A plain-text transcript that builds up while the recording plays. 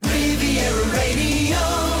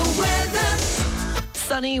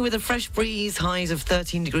Sunny with a fresh breeze, highs of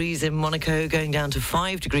 13 degrees in Monaco, going down to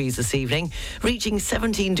 5 degrees this evening, reaching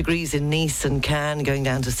 17 degrees in Nice and Cannes, going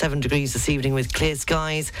down to 7 degrees this evening with clear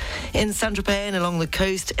skies. In Saint-Tropez and along the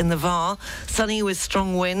coast in the Var, sunny with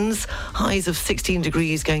strong winds, highs of 16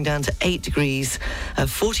 degrees going down to 8 degrees,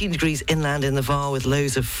 14 degrees inland in the Var with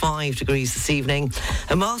lows of 5 degrees this evening.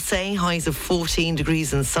 At Marseille, highs of 14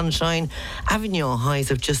 degrees and sunshine. Avignon,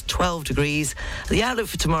 highs of just 12 degrees. The outlook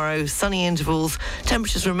for tomorrow, sunny intervals, temperatures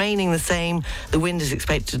remaining the same. The wind is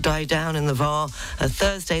expected to die down in the Var.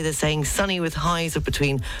 Thursday, they're saying sunny with highs of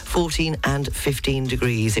between 14 and 15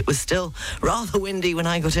 degrees. It was still rather windy when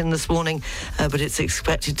I got in this morning, but it's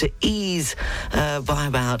expected to ease by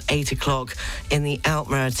about 8 o'clock in the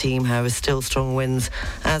Alpes-Maritimes. However, still strong winds,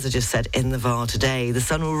 as I just said, in the Var today. The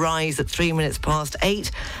sun will rise at 3 minutes past 8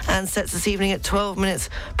 and sets this evening at 12 minutes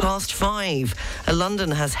past 5. London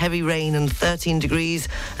has heavy rain and 13 degrees.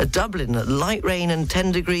 Dublin, light rain and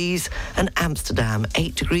 10 degrees. And Amsterdam,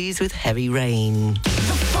 8 degrees with heavy rain.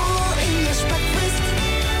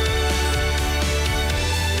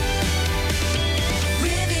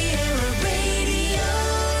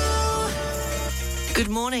 Good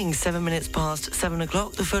morning, 7 minutes past 7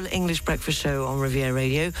 o'clock, the full English breakfast show on Riviera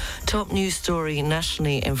Radio. Top news story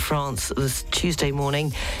nationally in France this Tuesday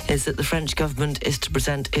morning is that the French government is to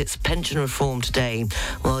present its pension reform today,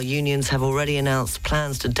 while unions have already announced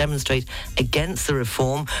plans to demonstrate against the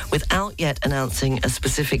reform without yet announcing a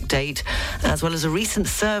specific date, as well as a recent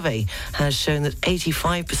survey has shown that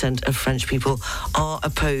 85% of French people are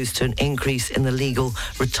opposed to an increase in the legal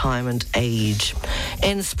retirement age.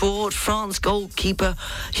 In sport, France goalkeeper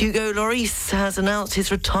Hugo Lloris has announced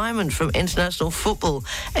his retirement from international football,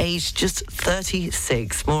 aged just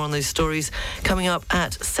 36. More on those stories coming up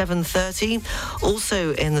at 7:30.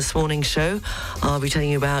 Also in this morning's show, I'll be telling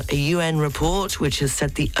you about a UN report which has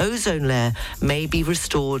said the ozone layer may be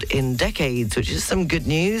restored in decades, which is some good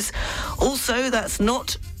news. Also, that's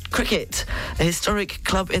not cricket. A historic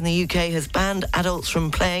club in the UK has banned adults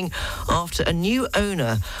from playing after a new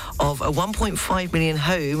owner of a 1.5 million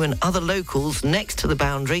home and other locals next to the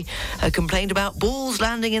boundary complained about balls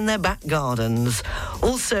landing in their back gardens.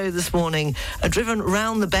 Also this morning, driven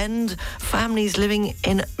round the bend, families living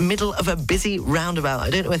in middle of a busy roundabout. I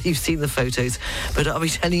don't know whether you've seen the photos, but I'll be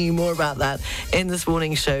telling you more about that in this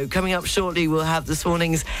morning's show. Coming up shortly, we'll have this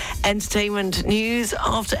morning's entertainment news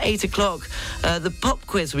after 8 o'clock. The pop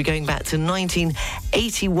quiz will be going back to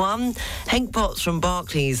 1981. Henk Potts from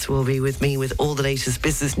Barclays will be with me with all the latest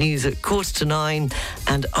business news at 8:45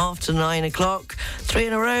 and after 9 o'clock. 3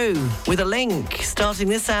 in a row with a link. Starting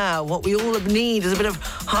this hour, what we all need is a bit of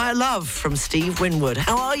higher love from Steve Winwood.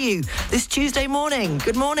 How are you this Tuesday morning?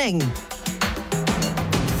 Good morning.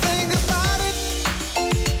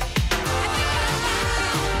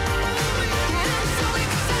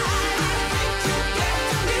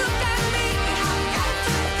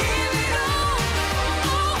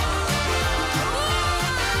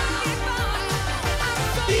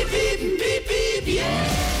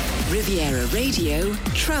 Riviera Radio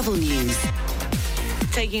Travel News.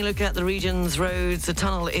 Taking a look at the region's roads, the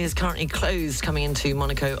tunnel is currently closed coming into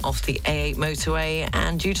Monaco off the A8 motorway,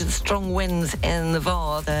 and due to the strong winds in the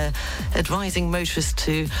Var, they're advising motorists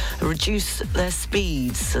to reduce their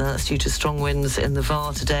speeds. That's due to strong winds in the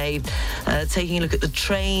Var today. Taking a look at the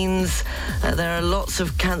trains, there are lots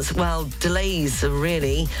of delays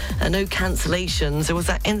really, no cancellations. There was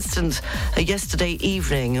that incident yesterday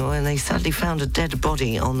evening when they sadly found a dead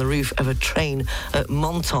body on the roof of a train at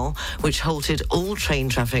Menton, which halted all train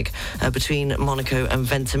traffic between Monaco and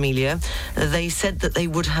Ventimiglia. They said that they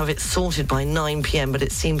would have it sorted by 9 p.m, but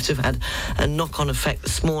it seems to have had a knock-on effect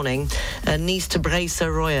this morning. Nice to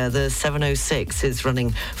Bray-sur-Roya, the 706 is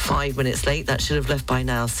running 5 minutes late. That should have left by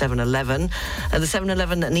now 7:11. The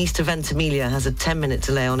 7:11 at Nice to Ventimiglia has a 10-minute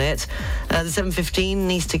delay on it. The 7:15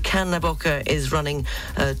 Nice to Cannes-la-Bocca is running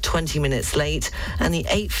 20 minutes late, and the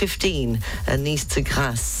 8:15 Nice to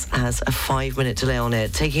Grasse has a 5-minute delay on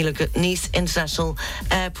it. Taking a look at Nice International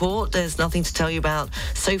Airport, there's nothing to tell you about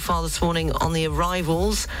so far this morning on the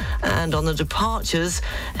arrivals, and on the departures,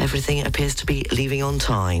 everything appears to be leaving on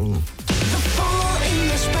time.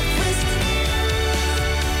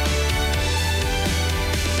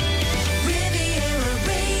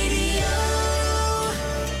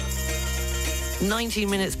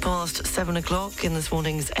 19 minutes past 7 o'clock in this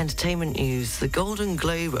morning's entertainment news. The Golden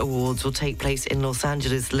Globe Awards will take place in Los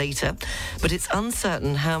Angeles later, but it's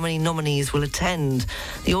uncertain how many nominees will attend.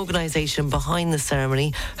 The organisation behind the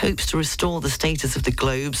ceremony hopes to restore the status of the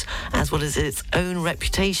Globes as well as its own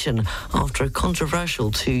reputation after a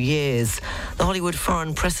controversial 2 years. The Hollywood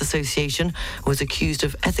Foreign Press Association was accused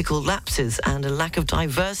of ethical lapses and a lack of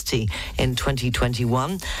diversity in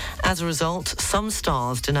 2021. As a result, some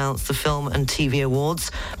stars denounced the Film and TV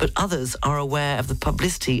Awards, but others are aware of the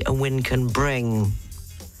publicity a win can bring.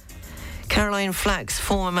 Caroline Flack's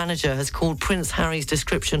former manager has called Prince Harry's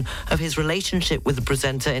description of his relationship with the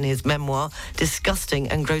presenter in his memoir disgusting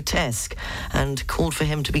and grotesque, and called for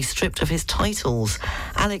him to be stripped of his titles.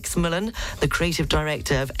 Alex Millen, the creative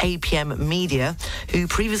director of APM Media, who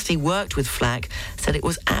previously worked with Flack, said it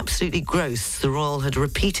was absolutely gross. The royal had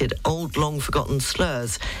repeated old, long-forgotten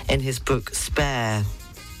slurs in his book Spare.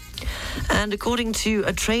 And according to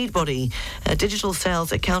a trade body, digital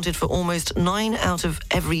sales accounted for almost 9 out of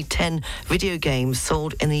every 10 video games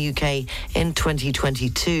sold in the UK in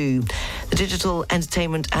 2022. The Digital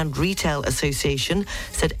Entertainment and Retail Association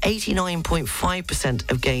said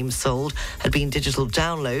 89.5% of games sold had been digital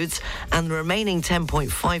downloads and the remaining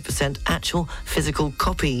 10.5% actual physical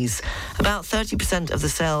copies. About 30% of the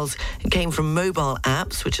sales came from mobile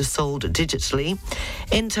apps, which are sold digitally.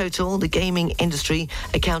 In total, the gaming industry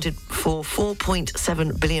accounted for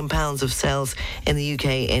 £4.7 billion of sales in the UK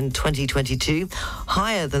in 2022,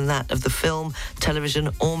 higher than that of the film, television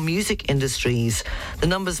or music industries. The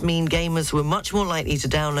numbers mean gamers were much more likely to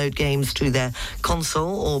download games through their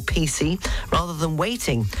console or PC rather than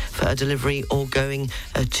waiting for a delivery or going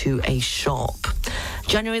to a shop.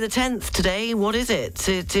 January the 10th today, what is it?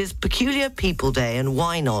 It is Peculiar People Day, and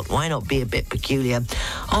why not? Why not be a bit peculiar?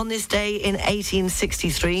 On this day in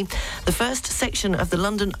 1863, the first section of the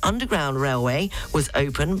London Underground Railway was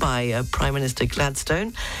opened by Prime Minister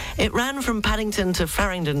Gladstone. It ran from Paddington to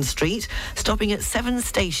Farringdon Street, stopping at 7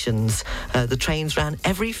 stations. The trains ran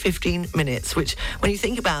every 15 minutes, which, when you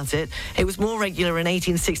think about it, it was more regular in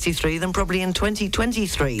 1863 than probably in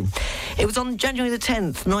 2023. It was on January the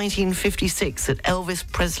 10th, 1956, that Elvis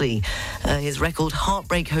Presley, his record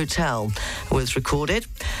Heartbreak Hotel, was recorded.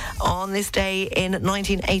 On this day in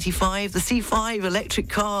 1985, the C5 electric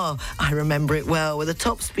car, I remember it well, with a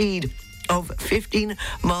top speed of 15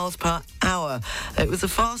 miles per hour. It was the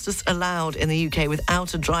fastest allowed in the UK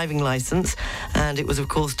without a driving licence, and it was, of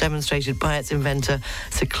course, demonstrated by its inventor,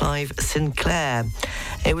 Sir Clive Sinclair.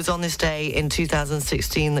 It was on this day in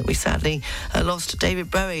 2016 that we sadly lost David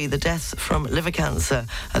Bowie, the death from liver cancer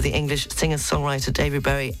of the English singer-songwriter David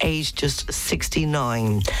Bowie, aged just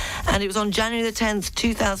 69. And it was on January the 10th,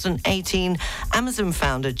 2018, Amazon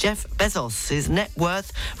founder Jeff Bezos, his net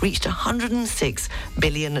worth reached $106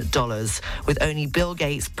 billion, with only Bill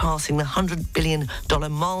Gates passing the $100 billion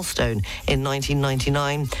milestone in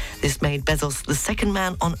 1999. This made Bezos the second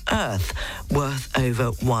man on Earth worth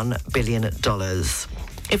over $1 billion.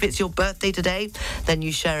 If it's your birthday today, then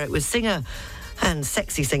you share it with singer and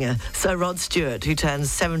sexy singer Sir Rod Stewart, who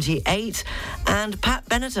turns 78, and Pat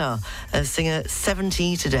Benatar, a singer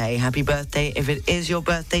 70 today. Happy birthday if it is your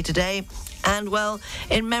birthday today. And, well,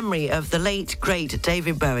 in memory of the late, great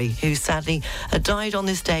David Bowie, who sadly died on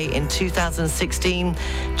this day in 2016,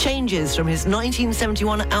 changes from his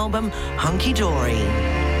 1971 album, Hunky Dory.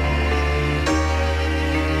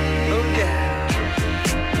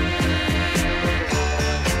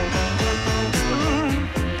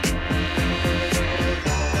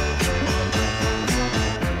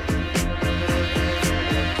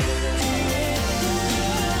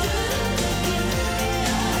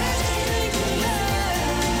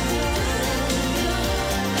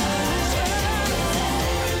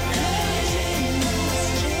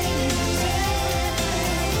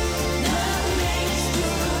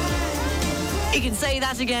 You can say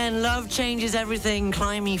that again. Love changes everything.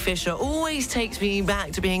 Climby Fisher always takes me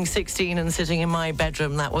back to being 16 and sitting in my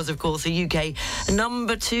bedroom. That was, of course, a UK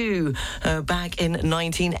number 2 back in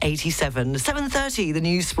 1987. 7:30, the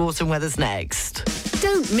news, sport and weather's next.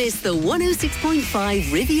 Don't miss the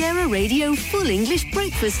 106.5 Riviera Radio Full English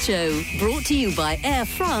Breakfast Show, brought to you by Air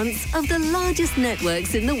France of the largest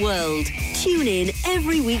networks in the world. Tune in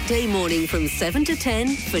every weekday morning from 7 to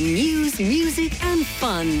 10 for news, music and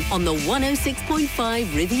fun on the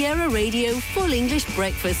 106.5 Riviera Radio Full English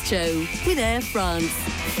Breakfast Show with Air France.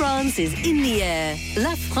 France is in the air.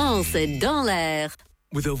 La France est dans l'air.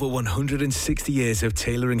 With over 160 years of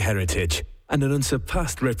tailoring heritage and an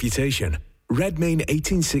unsurpassed reputation, Redmayne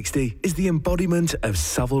 1860 is the embodiment of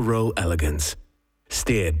Savile Row elegance.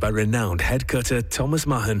 Steered by renowned head cutter Thomas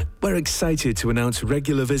Mahon, we're excited to announce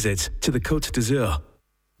regular visits to the Côte d'Azur,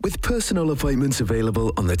 with personal appointments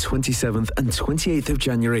available on the 27th and 28th of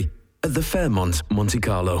January at the Fairmont, Monte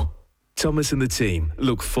Carlo. Thomas and the team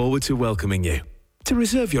look forward to welcoming you. To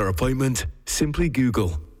reserve your appointment, simply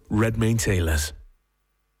Google Redmayne Tailors.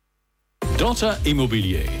 Dotter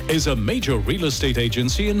Immobilier is a major real estate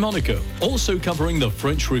agency in Monaco, also covering the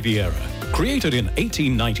French Riviera. Created in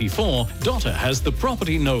 1894, Dotter has the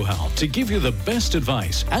property know-how to give you the best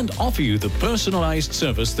advice and offer you the personalized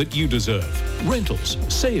service that you deserve. Rentals,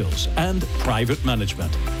 sales, and private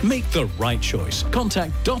management. Make the right choice.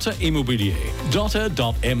 Contact Dotter Immobilier,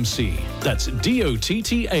 dotter.mc. That's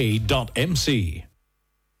DOTTA.mc.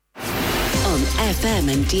 On FM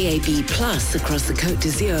and DAB Plus across the Côte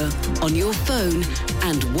d'Azur, on your phone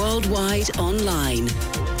and worldwide online.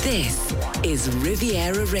 This is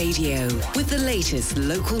Riviera Radio with the latest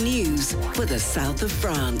local news for the south of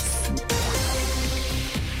France.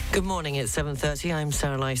 Good morning, it's 7:30. I'm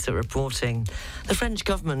Sarah Lycett reporting. The French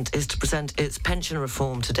government is to present its pension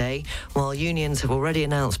reform today, while unions have already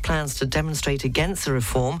announced plans to demonstrate against the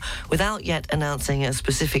reform without yet announcing a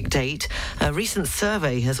specific date. A recent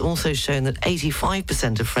survey has also shown that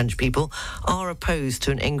 85% of French people are opposed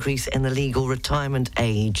to an increase in the legal retirement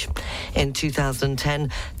age. In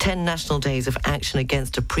 2010, 10 national days of action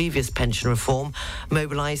against a previous pension reform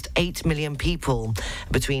mobilised 8 million people.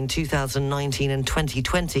 Between 2019 and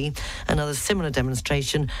 2020, another similar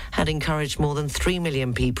demonstration had encouraged more than 3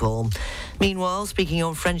 million people. Meanwhile, speaking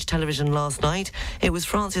on French television last night, it was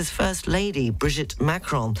France's First Lady, Brigitte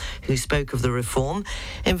Macron, who spoke of the reform.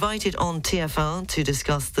 Invited on TF1 to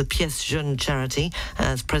discuss the Pièce Jeune charity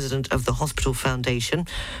as president of the Hospital Foundation,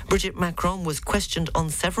 Brigitte Macron was questioned on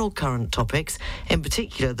several current topics, in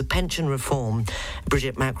particular the pension reform.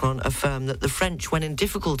 Brigitte Macron affirmed that the French, when in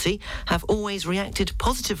difficulty, have always reacted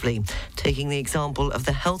positively, taking the example of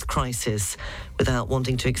the health crisis. Without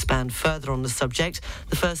wanting to expand further on the subject,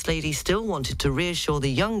 the First Lady still wanted to reassure the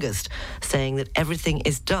youngest, saying that everything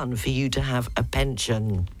is done for you to have a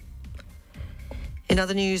pension. In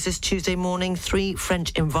other news, this Tuesday morning, 3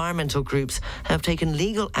 French environmental groups have taken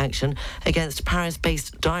legal action against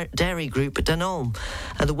Paris-based dairy group Danone,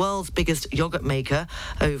 the world's biggest yogurt maker,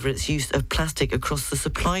 over its use of plastic across the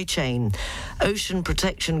supply chain. Ocean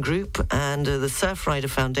Protection Group and the Surfrider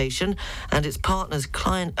Foundation and its partners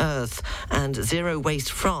Client Earth and Zero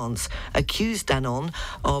Waste France accused Danone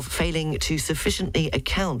of failing to sufficiently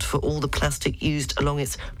account for all the plastic used along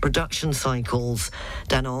its production cycles.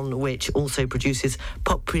 Danone, which also produces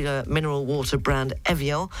popular mineral water brand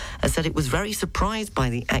Evian, has said it was very surprised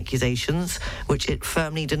by the accusations, which it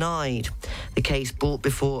firmly denied. The case brought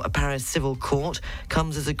before a Paris civil court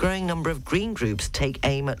comes as a growing number of green groups take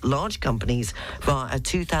aim at large companies via a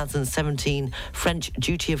 2017 French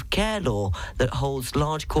duty of care law that holds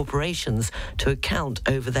large corporations to account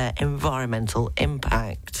over their environmental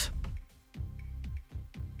impact.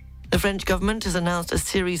 The French government has announced a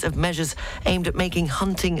series of measures aimed at making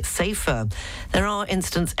hunting safer. There are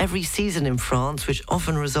incidents every season in France which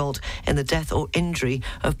often result in the death or injury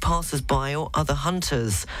of passers-by or other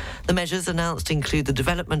hunters. The measures announced include the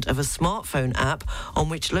development of a smartphone app on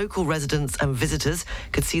which local residents and visitors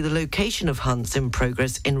could see the location of hunts in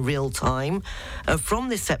progress in real time. From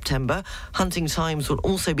this September, hunting times will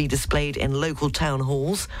also be displayed in local town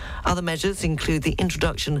halls. Other measures include the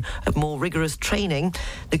introduction of more rigorous training,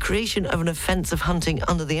 the creation of an offence of hunting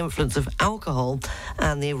under the influence of alcohol,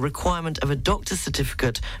 and the requirement of a doctor's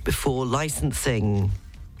certificate before licensing.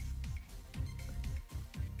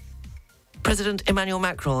 President Emmanuel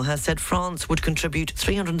Macron has said France would contribute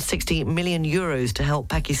 €360 million to help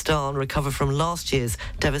Pakistan recover from last year's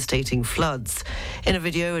devastating floods. In a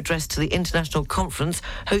video addressed to the international conference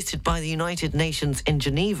hosted by the United Nations in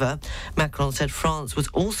Geneva, Macron said France was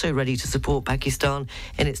also ready to support Pakistan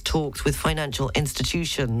in its talks with financial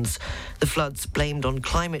institutions. The floods, blamed on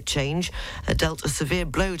climate change, dealt a severe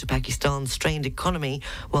blow to Pakistan's strained economy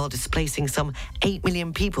while displacing some 8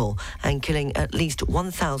 million people and killing at least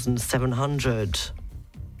 1,700.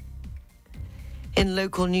 In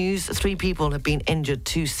local news, 3 people have been injured,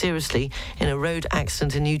 2 seriously, in a road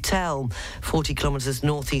accident in Utel, 40 kilometres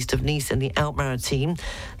northeast of Nice in the Alpes-Maritimes.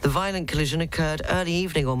 The violent collision occurred early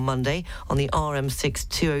evening on Monday on the RM6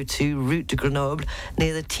 202 route to Grenoble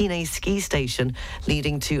near the Tinée ski station,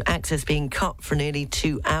 leading to access being cut for nearly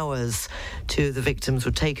 2 hours. 2 of the victims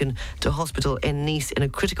were taken to hospital in Nice in a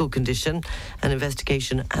critical condition. An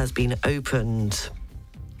investigation has been opened.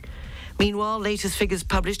 Meanwhile, latest figures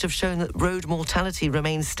published have shown that road mortality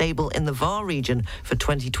remains stable in the VAR region for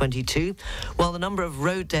 2022. While the number of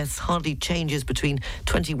road deaths hardly changes between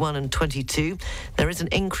 21 and 22, there is an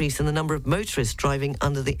increase in the number of motorists driving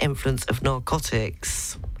under the influence of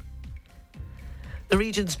narcotics. The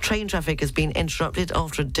region's train traffic has been interrupted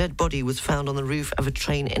after a dead body was found on the roof of a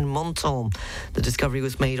train in Menton. The discovery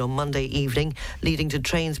was made on Monday evening, leading to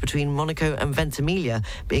trains between Monaco and Ventimiglia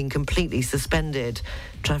being completely suspended.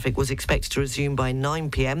 Traffic was expected to resume by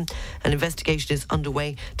 9 p.m. An investigation is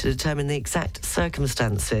underway to determine the exact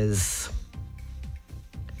circumstances.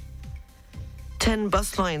 10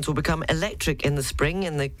 bus lines will become electric in the spring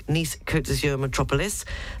in the Nice-Côte d'Azur metropolis.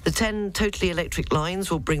 The 10 totally electric lines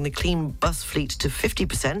will bring the clean bus fleet to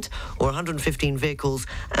 50%, or 115 vehicles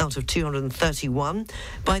out of 231.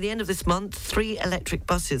 By the end of this month, 3 electric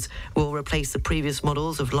buses will replace the previous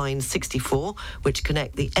models of Line 64, which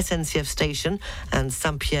connect the SNCF station and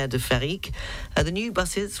Saint-Pierre-de-Ferrique. The new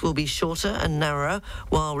buses will be shorter and narrower,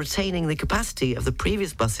 while retaining the capacity of the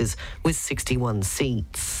previous buses with 61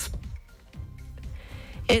 seats.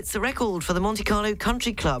 It's a record for the Monte Carlo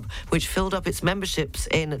Country Club, which filled up its memberships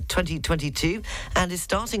in 2022 and is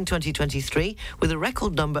starting 2023 with a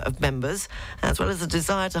record number of members, as well as a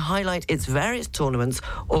desire to highlight its various tournaments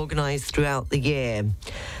organised throughout the year.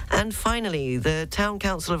 And finally, the Town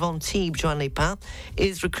Council of Antibes, Joan Lépin,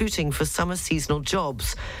 is recruiting for summer seasonal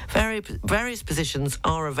jobs. Various positions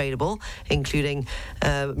are available, including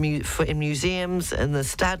in museums and the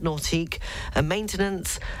Stade Nautique,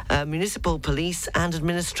 maintenance, municipal police and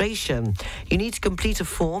administration. You need to complete a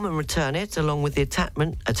form and return it, along with the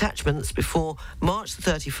attachments, before March the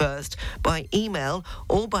 31st by email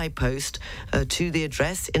or by post to the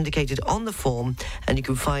address indicated on the form, and you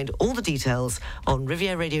can find all the details on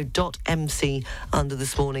rivieradio.mc under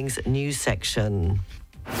this morning's news section.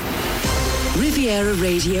 Riviera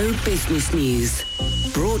Radio Business News,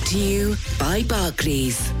 brought to you by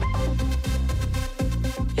Barclays.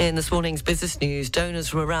 In this morning's business news, donors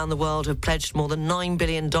from around the world have pledged more than $9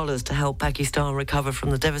 billion to help Pakistan recover from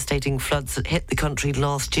the devastating floods that hit the country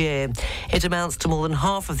last year. It amounts to more than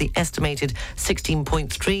half of the estimated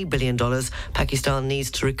 $16.3 billion Pakistan needs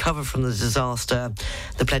to recover from the disaster.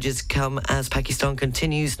 The pledges come as Pakistan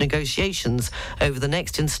continues negotiations over the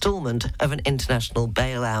next instalment of an international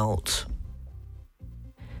bailout.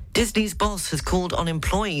 Disney's boss has called on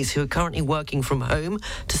employees who are currently working from home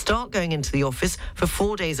to start going into the office for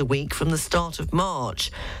 4 days a week from the start of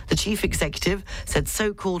March. The chief executive said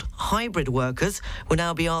so-called hybrid workers will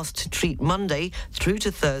now be asked to treat Monday through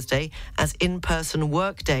to Thursday as in-person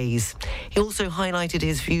work days. He also highlighted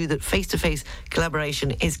his view that face-to-face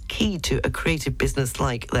collaboration is key to a creative business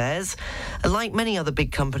like theirs. Like many other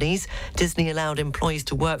big companies, Disney allowed employees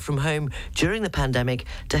to work from home during the pandemic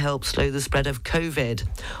to help slow the spread of COVID.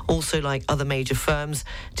 Also, like other major firms,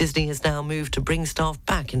 Disney has now moved to bring staff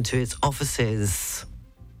back into its offices.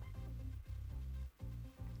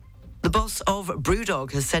 The boss of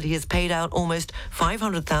Brewdog has said he has paid out almost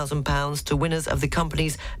 £500,000 to winners of the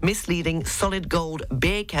company's misleading Solid Gold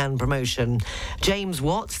beer can promotion. James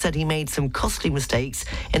Watt said he made some costly mistakes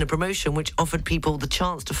in a promotion which offered people the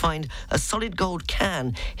chance to find a Solid Gold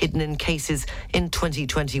can hidden in cases in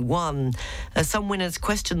 2021. Some winners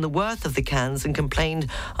questioned the worth of the cans and complained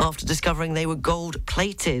after discovering they were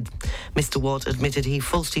gold-plated. Mr. Watt admitted he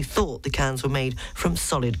falsely thought the cans were made from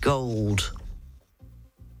solid gold.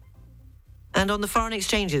 And on the foreign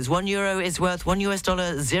exchanges, €1 is worth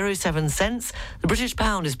 $1.07. The British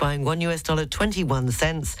pound is buying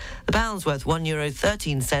 $1.21. The pound's worth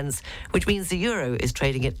 €1.13, which means the euro is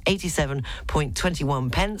trading at 87.21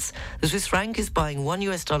 pence. The Swiss franc is buying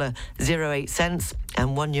 $1.08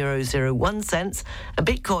 and €1.01. A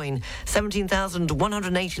Bitcoin,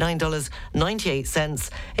 $17,189.98.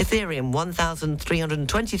 Ethereum,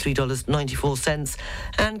 $1,323.94.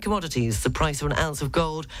 And commodities, the price of an ounce of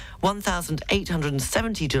gold,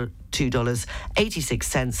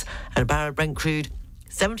 $1,872.86, and a barrel of Brent crude,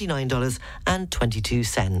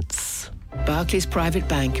 $79.22. Barclays Private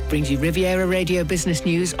Bank brings you Riviera Radio Business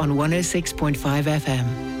News on 106.5 FM.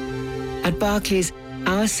 At Barclays,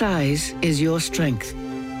 our size is your strength.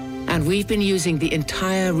 And we've been using the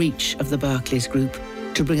entire reach of the Barclays Group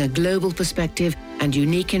to bring a global perspective and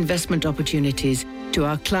unique investment opportunities to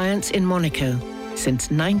our clients in Monaco since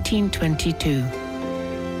 1922.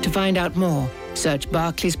 To find out more, search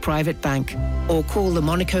Barclays Private Bank or call the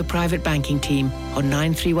Monaco Private Banking Team on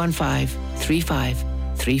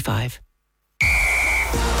 9315-3535.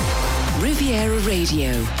 Riviera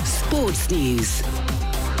Radio Sports News.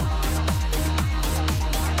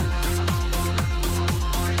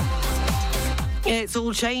 It's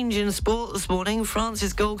all change in sport this morning.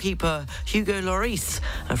 France's goalkeeper Hugo Lloris,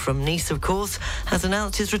 from Nice, of course, has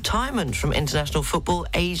announced his retirement from international football,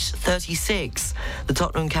 aged 36. The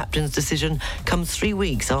Tottenham captain's decision comes 3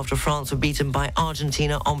 weeks after France were beaten by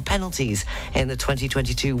Argentina on penalties in the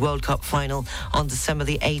 2022 World Cup final on December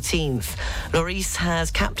the 18th. Lloris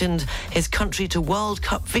has captained his country to World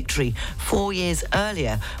Cup victory 4 years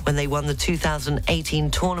earlier when they won the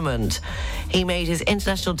 2018 tournament. He made his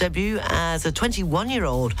international debut as a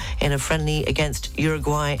 21-year-old in a friendly against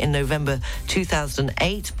Uruguay in November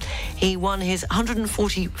 2008. He won his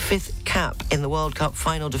 145th cap in the World Cup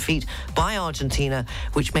final defeat by Argentina,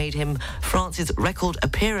 which made him France's record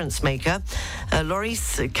appearance maker.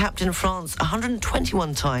 Lloris captained France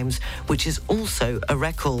 121 times, which is also a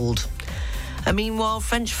record. Meanwhile,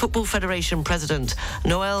 French Football Federation President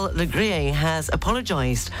Noël Le Graët has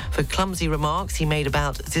apologised for clumsy remarks he made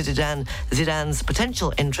about Zidane's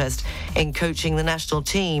potential interest in coaching the national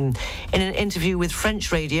team. In an interview with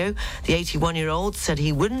French radio, the 81-year-old said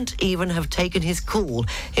he wouldn't even have taken his call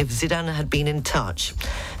if Zidane had been in touch.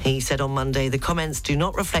 He said on Monday the comments do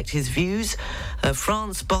not reflect his views.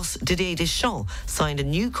 France boss Didier Deschamps signed a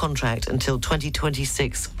new contract until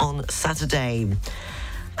 2026 on Saturday.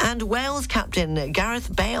 And Wales captain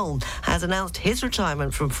Gareth Bale has announced his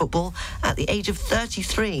retirement from football at the age of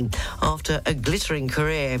 33 after a glittering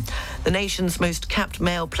career. The nation's most capped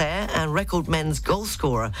male player and record men's goal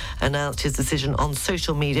scorer announced his decision on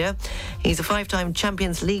social media. He's a 5-time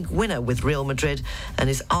Champions League winner with Real Madrid and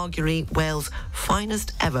is arguably Wales'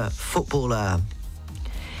 finest ever footballer.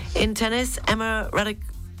 In tennis, Emma Raducanu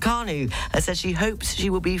says she hopes she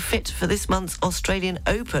will be fit for this month's Australian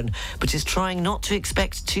Open, but is trying not to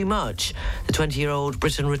expect too much. The 20-year-old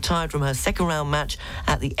Briton retired from her second-round match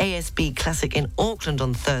at the ASB Classic in Auckland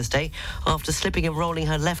on Thursday after slipping and rolling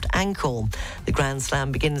her left ankle. The Grand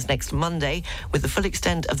Slam begins next Monday, with the full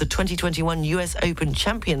extent of the 2021 US Open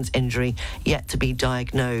champions injury yet to be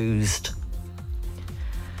diagnosed.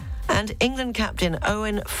 And England captain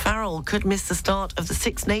Owen Farrell could miss the start of the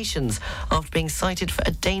Six Nations after being cited for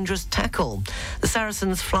a dangerous tackle. The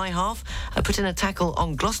Saracens fly half put in a tackle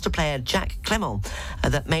on Gloucester player Jack Clement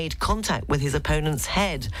that made contact with his opponent's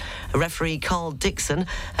head. Referee Carl Dixon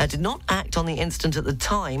did not act on the incident at the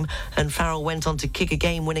time, and Farrell went on to kick a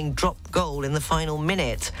game-winning drop goal in the final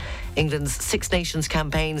minute. England's Six Nations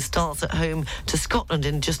campaign starts at home to Scotland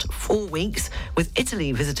in just 4 weeks, with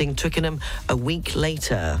Italy visiting Twickenham a week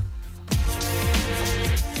later.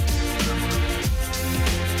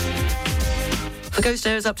 For coast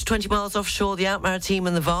areas up to 20 miles offshore, the Out-Maritime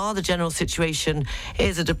and the VAR, the general situation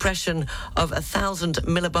is a depression of 1,000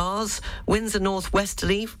 millibars. Winds are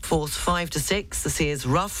northwesterly, force 5 to 6. The sea is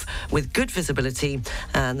rough with good visibility,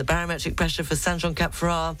 and the barometric pressure for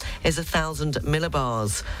Saint-Jean-Cap-Ferrat is 1,000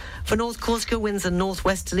 millibars. For North Corsica, winds are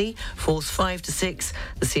northwesterly, force 5 to 6.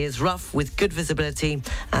 The sea is rough with good visibility,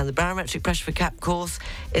 and the barometric pressure for Cap Corse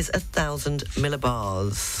is 1,000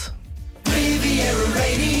 millibars. Riviera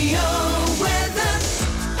Radio weather.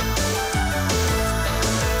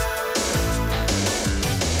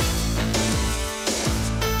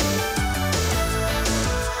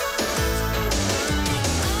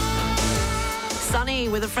 Sunny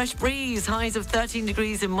with a fresh breeze, highs of 13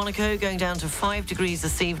 degrees in Monaco, going down to 5 degrees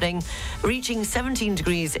this evening, reaching 17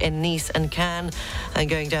 degrees in Nice and Cannes, and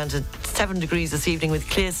going down to 7 degrees this evening with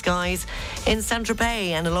clear skies. In Saint-Tropez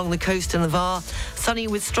and along the coast in the Var, sunny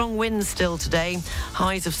with strong winds still today,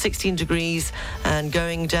 highs of 16 degrees and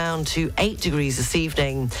going down to 8 degrees this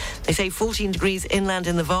evening. They say 14 degrees inland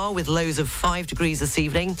in the Var with lows of 5 degrees this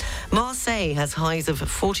evening. Marseille has highs of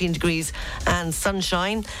 14 degrees and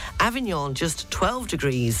sunshine. Avignon just 12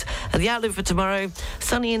 degrees. And the outlook for tomorrow,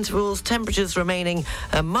 sunny intervals, temperatures remaining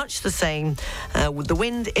much the same. The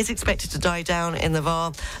wind is expected to die down in the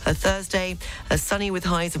Var. Thursday, sunny with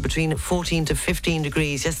highs of between 14 to 15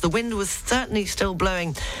 degrees. Yes, the wind was certainly still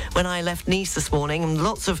blowing when I left Nice this morning, and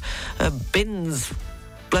lots of bins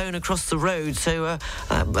blown across the road, so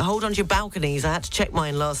hold on to your balconies. I had to check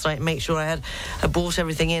mine last night and make sure I had brought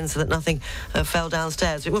everything in so that nothing fell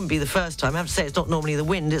downstairs. It wouldn't be the first time. I have to say, it's not normally the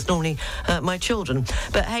wind, it's normally my children.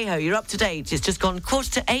 But hey-ho, you're up to date. It's just gone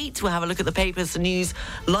 7:45. We'll have a look at the papers, the news,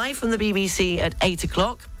 live from the BBC at 8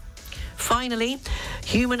 o'clock. Finally,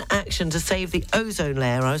 human action to save the ozone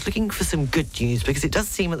layer. I was looking for some good news because it does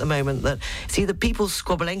seem at the moment that it's either people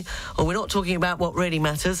squabbling or we're not talking about what really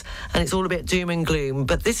matters, and it's all a bit doom and gloom.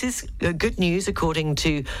 But this is good news according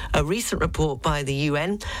to a recent report by the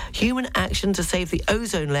UN. Human action to save the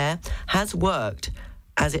ozone layer has worked,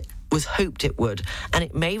 as it was hoped it would, and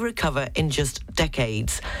it may recover in just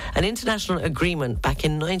decades. An international agreement back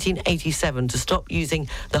in 1987 to stop using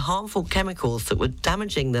the harmful chemicals that were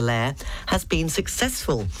damaging the layer has been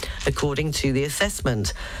successful, according to the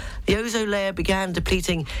assessment. The ozone layer began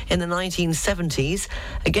depleting in the 1970s.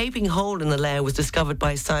 A gaping hole in the layer was discovered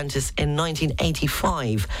by scientists in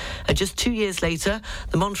 1985. Just 2 years later,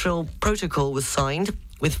 the Montreal Protocol was signed,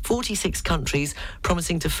 with 46 countries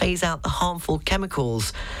promising to phase out the harmful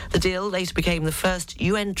chemicals. The deal later became the first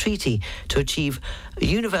UN treaty to achieve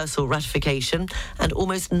universal ratification, and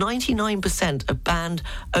almost 99% of banned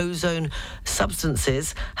ozone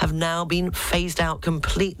substances have now been phased out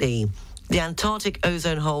completely. The Antarctic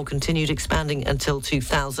ozone hole continued expanding until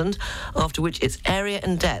 2000, after which its area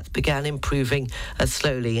and depth began improving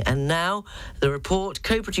slowly. And now the report,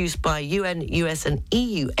 co-produced by UN, US and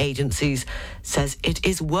EU agencies, says it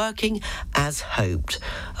is working as hoped.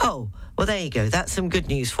 Oh, well, there you go. That's some good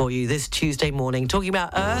news for you this Tuesday morning. Talking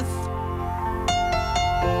about Earth,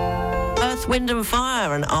 Wind and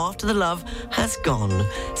Fire, and After the Love Has Gone.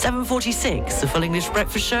 7:46, the Full English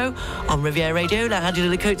Breakfast Show on Riviera Radio, La Radio de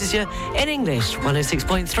la Côte d'Azur, in English,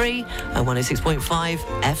 106.3 and 106.5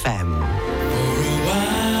 FM. For a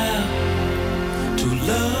while, to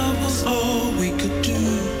love was all we could do.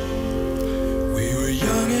 We were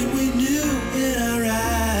young and we knew in our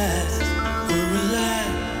eyes were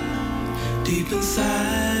alive. Deep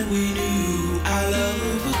inside we knew our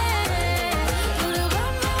love was.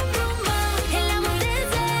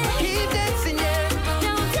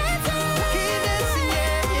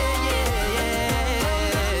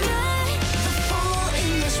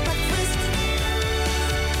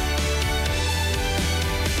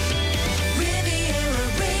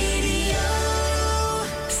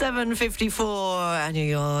 .54, and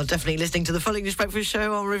you're definitely listening to the Full English Breakfast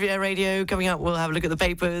Show on Riviera Radio. Coming up, we'll have a look at the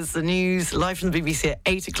papers, the news, live from the BBC at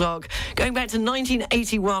 8 o'clock. Going back to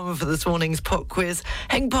 1981 for this morning's pop quiz.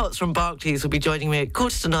 Heng Potts from Barclays will be joining me at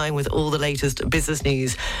 8:45 with all the latest business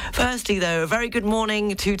news. Firstly, though, a very good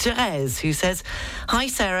morning to Therese, who says, "Hi,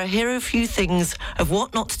 Sarah, here are a few things of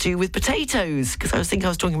what not to do with potatoes." Because I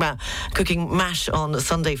was talking about cooking mash on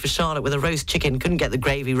Sunday for Charlotte with a roast chicken. Couldn't get the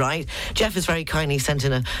gravy right. Jeff has very kindly sent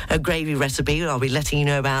in a gravy recipe I'll be letting you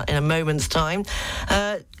know about in a moment's time.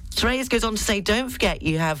 Therese goes on to say, don't forget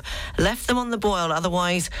you have left them on the boil,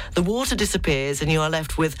 otherwise the water disappears and you are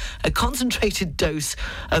left with a concentrated dose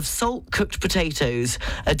of salt-cooked potatoes.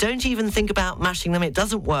 Don't even think about mashing them, it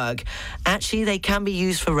doesn't work. Actually, they can be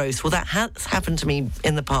used for roast. Well, that has happened to me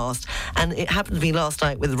in the past, and it happened to me last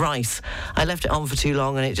night with rice. I left it on for too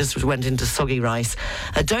long and it just went into soggy rice.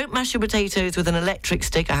 Don't mash your potatoes with an electric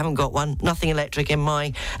stick. I haven't got one. Nothing electric in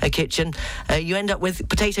my kitchen. You end up with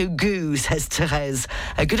potato goo, says Therese.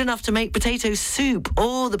 Good enough to make potato soup.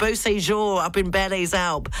 Or the Beau Séjour up in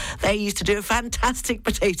Belle-Alpes. They used to do a fantastic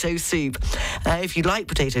potato soup. If you like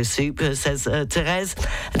potato soup, says Therese,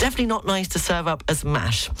 definitely not nice to serve up as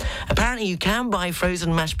mash. Apparently you can buy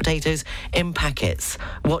frozen mashed potatoes in packets.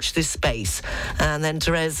 Watch this space. And then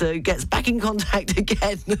Therese gets back in contact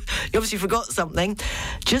again. You obviously forgot something.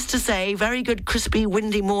 Just to say, very good crispy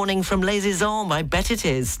windy morning from Les Isons. I bet it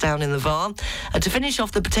is, down in the Var. To finish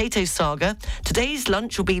off the potato saga, today's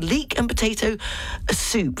lunch will be leek and potato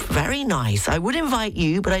soup. Very nice. I would invite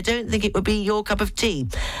you, but I don't think it would be your cup of tea.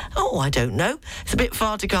 Oh, I don't know. It's a bit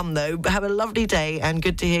far to come, though. But have a lovely day and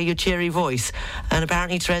good to hear your cheery voice. And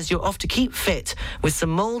apparently, Therese, you're off to Keep Fit with some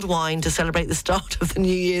mulled wine to celebrate the start of the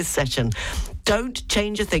New Year's session. Don't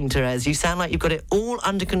change a thing, Therese. You sound like you've got it all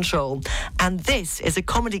under control. And this is a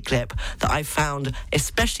comedy clip that I found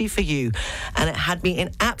especially for you. And it had me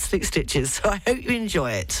in absolute stitches. So I hope you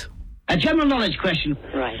enjoy it. A general knowledge question.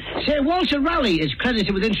 Right. Sir Walter Raleigh is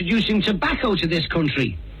credited with introducing tobacco to this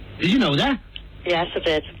country. Did you know that? Yes, I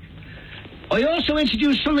did. I also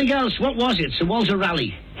introduced something else. What was it, Sir Walter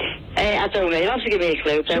Raleigh? I don't know. You'll have to give me a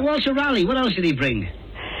clue. Sir Walter Raleigh, what else did he bring?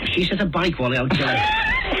 She said a bike while outside.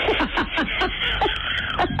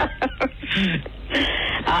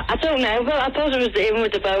 I don't know, but I thought it was in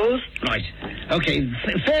with the bows. Right. Okay,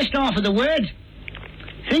 first half of the word.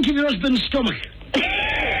 Think of your husband's stomach.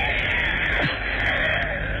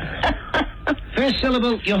 First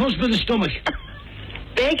syllable, your husband's stomach.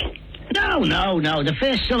 Big? No. The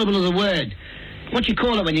first syllable of the word. What do you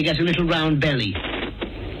call it when you get a little round belly?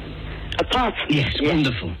 A pot? Yes,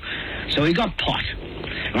 wonderful. So we got pot.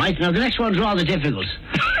 Right, now the next one's rather difficult.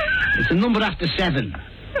 It's a number after 7.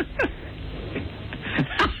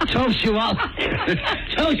 Told you all.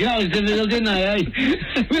 Told you I was difficult, didn't I, eh?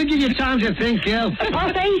 We'll give you time to think, girl.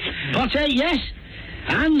 Pot 8? Pot 8, yes.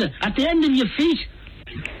 And at the end of your feet...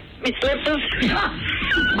 My slippers?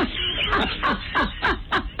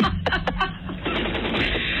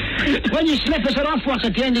 When your slippers are off, what's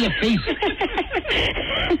at the end of your feet?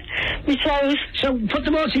 My toes. So put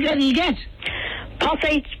them all together, you get?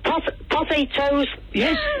 Potatoes.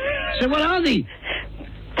 Yes? So what are they?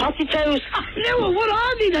 Potatoes. No, what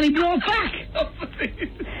are they that he brought back?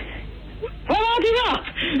 What are they not?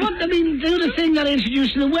 What, I mean, the other thing that I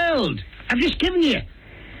introduced to the world. I've just given you.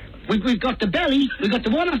 We've got the belly, we've got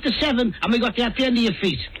the one after 7, and we've got the at the end of your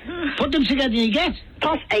feet. Put them together and you get?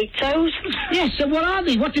 Potatoes. Yes, so what are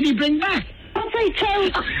they? What did he bring back?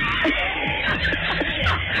 Potatoes.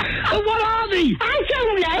 Well, what are they? I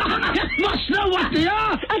don't know. You must know what they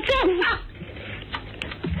are. I don't.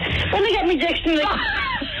 Let me get my dictionary.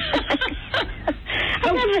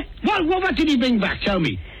 What did he bring back? Tell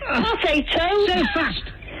me. Potatoes. Say it fast.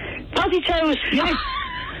 Potatoes. Yes.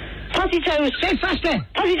 Potatoes. Say it faster.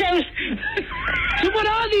 Potatoes. So what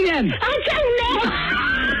are they then? I don't know.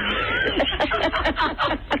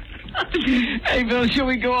 Hey, Bill, shall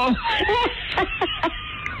we go on?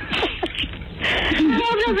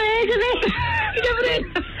 What have heard of it?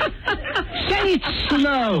 Say it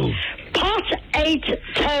slow.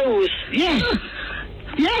 Potatoes. Yes.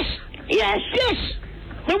 Yes? Yes. Yes.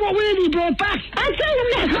 Well, what will he brought back? I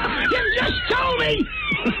don't know. You've just told me.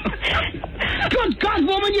 Good God,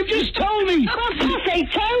 woman, you've just told me.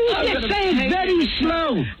 Potatoes. You say it very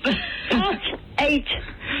slow.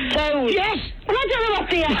 Potatoes. Yes. Well, I don't know what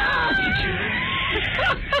they are.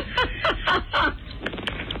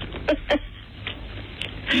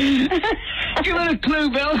 Give her a clue,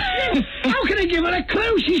 Bill. How can I give her a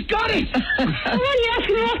clue? She's got it. What are you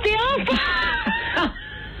asking me what they are?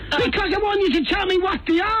 Because I want you to tell me what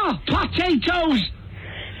they are. Potatoes.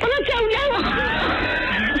 Well, I don't know.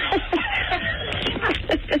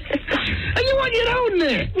 Are you on your own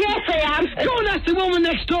there? Yes, I am. Go and ask the woman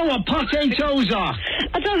next door what potatoes are.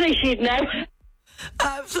 I don't think she'd know.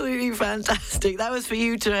 Absolutely fantastic. That was for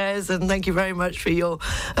you, Therese, and thank you very much for your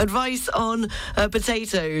advice on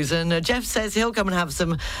potatoes. And Jeff says he'll come and have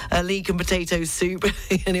some leek and potato soup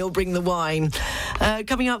and he'll bring the wine.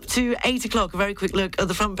 Coming up to 8 o'clock, a very quick look at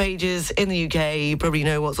the front pages in the UK. You probably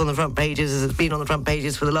know what's on the front pages, as it's been on the front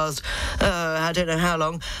pages for the last, I don't know how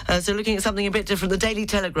long. So looking at something a bit different, the Daily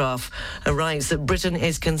Telegraph writes that Britain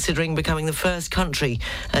is considering becoming the first country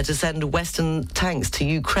to send Western tanks to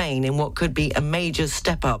Ukraine in what could be a major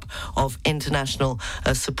step up of international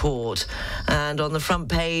support. And on the front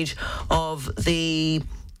page of the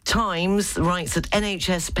Times writes that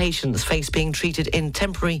NHS patients face being treated in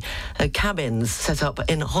temporary cabins set up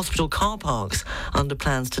in hospital car parks under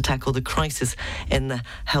plans to tackle the crisis in the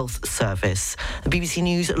health service. The BBC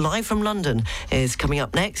News live from London is coming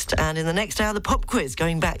up next, and in the next hour the pop quiz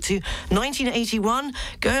going back to 1981.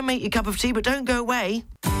 Go and make your cup of tea, but don't go away.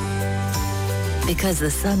 Because the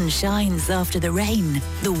sun shines after the rain,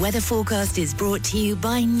 the weather forecast is brought to you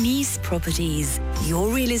by Nice Properties, your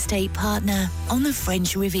real estate partner on the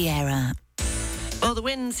French Riviera. Well, the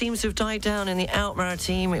wind seems to have died down in the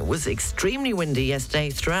Alpes-Maritimes. It was extremely windy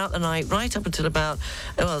yesterday throughout the night, right up until about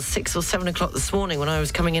 6 or 7 o'clock this morning when I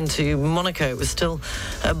was coming into Monaco. It was still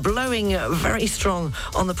blowing very strong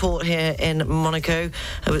on the port here in Monaco.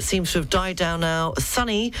 It seems to have died down now.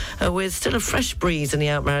 Sunny with still a fresh breeze in the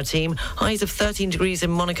Alpes-Maritimes. Highs of 13 degrees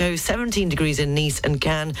in Monaco, 17 degrees in Nice and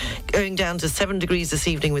Cannes, going down to 7 degrees this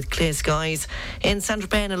evening with clear skies. In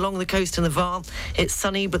Saint-Tropez and along the coast in the Var, it's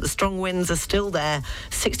sunny, but the strong winds are still there.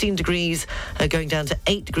 16 degrees, going down to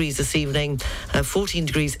 8 degrees this evening, 14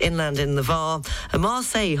 degrees inland in the Var.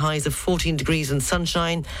 Marseille highs of 14 degrees and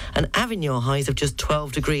sunshine, and Avignon highs of just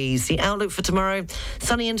 12 degrees. The outlook for tomorrow,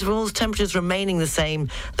 sunny intervals, temperatures remaining the same.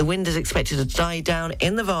 The wind is expected to die down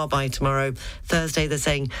in the Var by tomorrow. Thursday, they're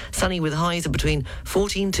saying sunny with highs of between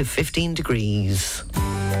 14 to 15 degrees.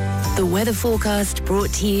 The weather forecast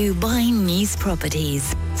brought to you by Nice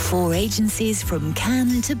Properties. 4 agencies from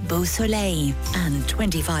Cannes to Beausoleil and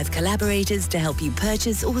 25 collaborators to help you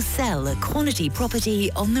purchase or sell a quality property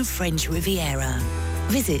on the French Riviera.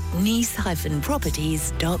 Visit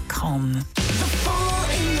nice-properties.com. The Full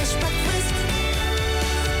English Breakfast.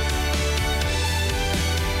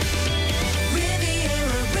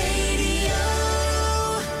 Riviera Radio.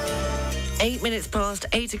 8 minutes past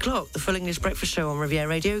 8 o'clock, the Full English Breakfast Show on Riviera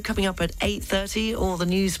Radio. Coming up at 8:30, all the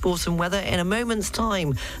news, sports and weather. In a moment's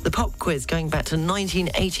time, the pop quiz going back to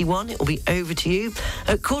 1981. It will be over to you.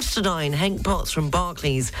 At 8:45, Hank Potts from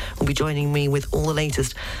Barclays will be joining me with all the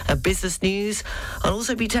latest business news. I'll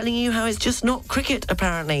also be telling you how it's just not cricket,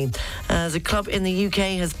 apparently, as a club in the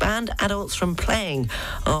UK has banned adults from playing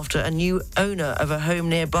after a new owner of a home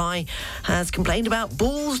nearby has complained about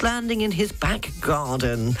balls landing in his back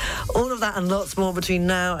garden. All of that that and lots more between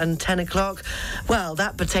now and 10 o'clock. Well,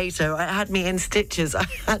 that potato, it had me in stitches. I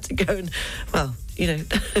had to go and, well, you know,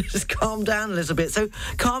 just calm down a little bit. So,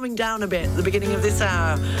 calming down a bit at the beginning of this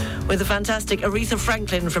hour with the fantastic Aretha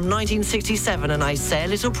Franklin from 1967, and I Say a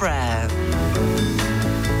Little Prayer.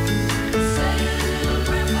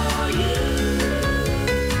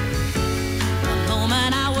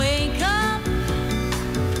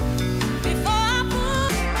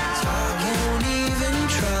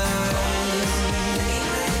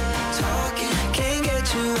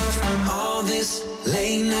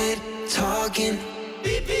 Late night talking.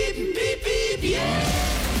 Beep, beep, beep, beep,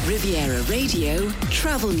 yeah. Riviera Radio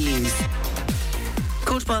Travel News.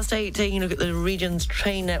 8:15, taking a look at the region's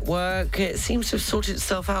train network. It seems to have sorted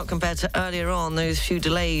itself out compared to earlier on. Those few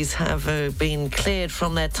delays have been cleared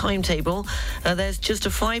from their timetable. There's just a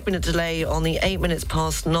 5-minute delay on the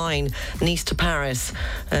 9:08 Nice to Paris.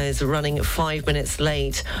 Is running 5 minutes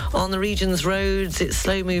late. On the region's roads, it's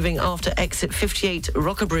slow moving after exit 58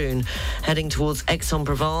 Roquebrune, heading towards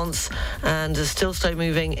Aix-en-Provence, and still slow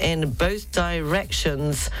moving in both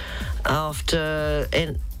directions after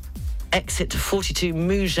exit 42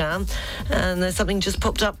 Mougins, and there's something just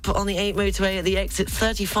popped up on the 8 motorway at the exit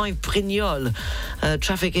 35 Brignoles.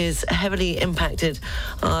 Traffic is heavily impacted.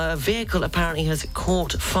 A vehicle apparently has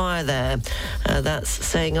caught fire there. That's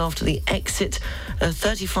saying after the exit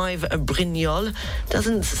 35 Brignoles.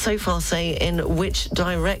 Doesn't so far say in which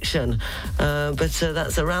direction, but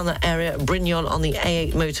that's around that area, Brignoles on the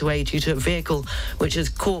A8 motorway, due to a vehicle which has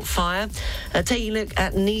caught fire. Taking a look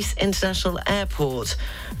at Nice International Airport.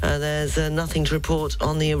 There's nothing to report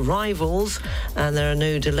on the arrivals, and there are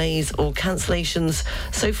no delays or cancellations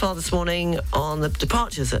so far this morning on the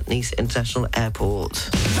departures at Nice International Airport.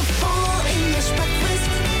 English breakfast.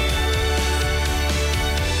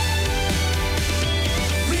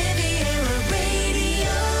 Riviera Radio.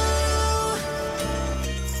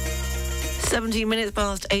 17 minutes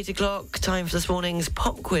past 8 o'clock, time for this morning's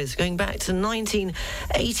pop quiz, going back to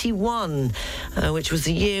 1981, which was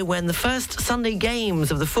the year when the first Sunday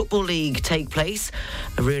games of the Football League take place,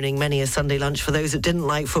 ruining many a Sunday lunch for those that didn't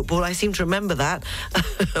like football. I seem to remember that.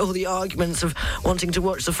 All the arguments of wanting to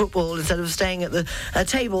watch the football instead of staying at the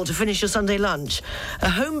table to finish your Sunday lunch.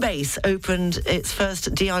 Homebase opened its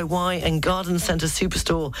first DIY and garden centre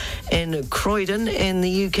superstore in Croydon in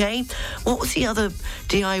the UK. What was the other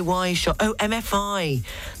DIY shop? Oh, MFI.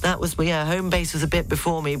 That was, yeah, Homebase was a bit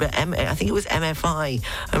before me, but I think it was MFI.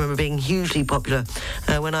 I remember being hugely popular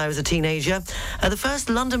when I was a teenager. The first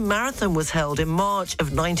London Marathon was held in March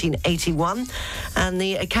of 1981, and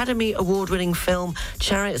the Academy Award-winning film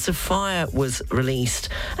Chariots of Fire was released.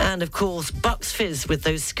 And, of course, Bucks Fizz, with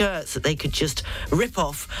those skirts that they could just rip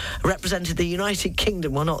off, represented the United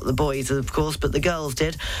Kingdom. Well, not the boys, of course, but the girls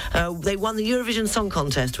did. They won the Eurovision Song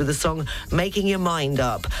Contest with the song Making Your Mind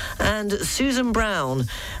Up. And Susan Brown,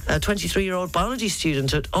 a 23-year-old biology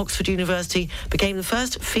student at Oxford University, became the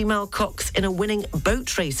first female cox in a winning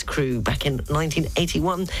boat race crew back in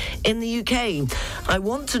 1981 in the UK. I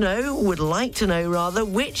would like to know rather,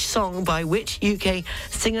 which song by which UK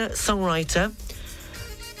singer-songwriter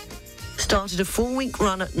started a 4-week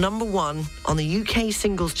run at number 1 on the UK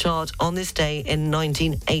singles chart on this day in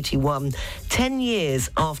 1981, 10 years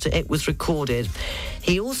after it was recorded.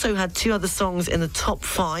 He also had 2 other songs in the top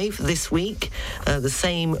 5 this week, the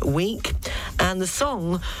same week, and the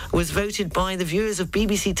song was voted by the viewers of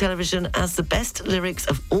BBC Television as the best lyrics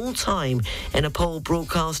of all time in a poll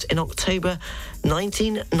broadcast in October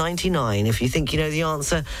 1999. If you think you know the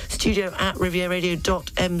answer,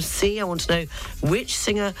 studio@rivieradio.mc. I want to know which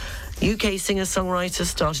UK singer-songwriter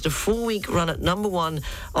started a 4-week run at number 1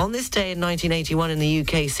 on this day in 1981 in the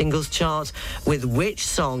UK singles chart with which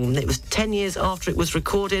song. It was 10 years after it was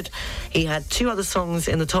recorded. He had 2 other songs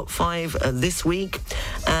in the top 5 this week,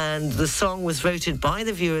 and the song was voted by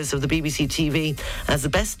the viewers of the BBC TV as the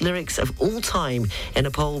best lyrics of all time in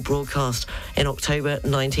a poll broadcast in October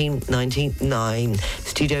 1999.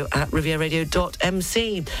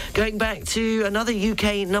 Studio@rivieradio.mc. Going back to another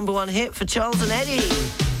UK number 1 hit for Charles and Eddie.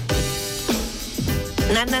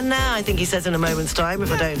 Na na na, I think he says in a moment's time,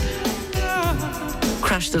 if I don't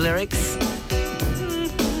crash the lyrics.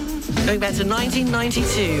 Going back to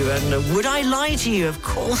 1992, and Would I Lie to You? Of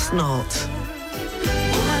course not.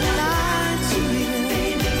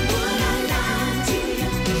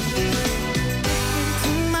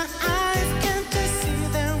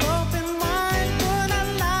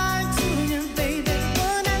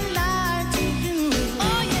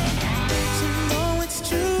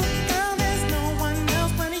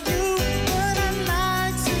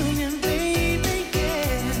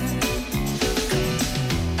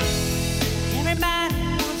 Everybody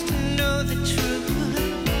wants to know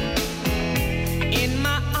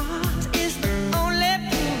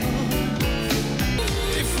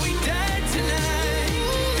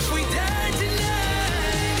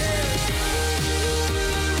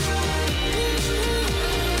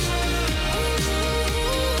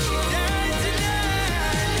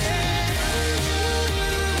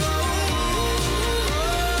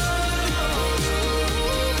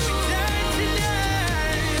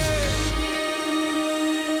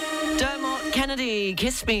Kennedy,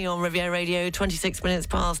 Kiss Me on Riviera Radio, 26 minutes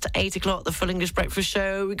past 8 o'clock, the Full English Breakfast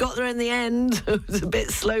Show. We got there in the end. It was a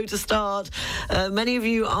bit slow to start. Many of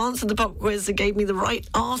you answered the pop quiz and gave me the right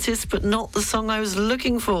artist, but not the song I was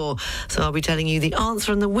looking for. So I'll be telling you the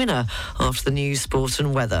answer and the winner after the news, sport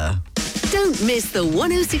and weather. Don't miss the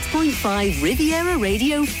 106.5 Riviera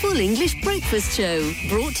Radio Full English Breakfast Show.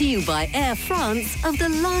 Brought to you by Air France of the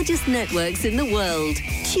largest networks in the world.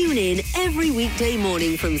 Tune in every weekday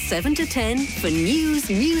morning from 7 to 10 for news,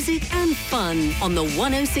 music and fun on the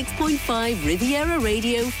 106.5 Riviera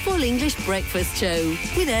Radio Full English Breakfast Show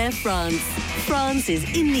with Air France. France is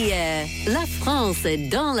in the air. La France est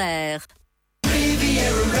dans l'air.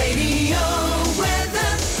 Riviera Radio weather.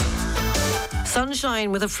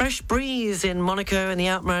 Sunshine with a fresh breeze in Monaco and the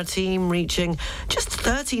Alpes-Maritimes, reaching just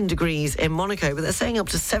 13 degrees in Monaco, but they're saying up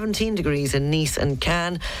to 17 degrees in Nice and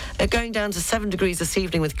Cannes. They're going down to 7 degrees this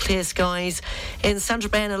evening with clear skies. In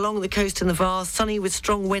Saint-Tropez and along the coast in the Var, sunny with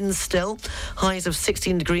strong winds still. Highs of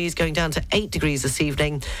 16 degrees going down to 8 degrees this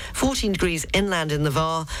evening. 14 degrees inland in the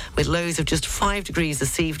Var with lows of just 5 degrees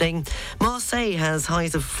this evening. Marseille has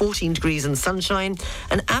highs of 14 degrees and sunshine,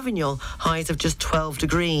 and Avignon highs of just 12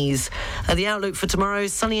 degrees. The outlook for tomorrow,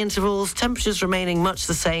 sunny intervals, temperatures remaining much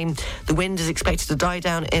the same. The wind is expected to die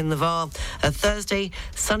down in the Var. Thursday,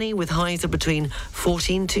 sunny with highs of between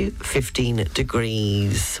 14 to 15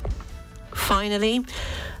 degrees. Finally,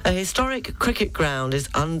 a historic cricket ground is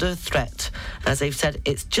under threat. As they've said,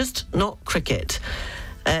 it's just not cricket.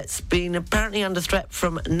 It's been apparently under threat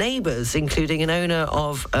from neighbours, including an owner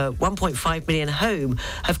of a 1.5 million home,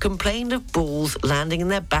 have complained of balls landing in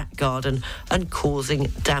their back garden and causing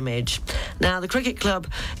damage. Now, the cricket club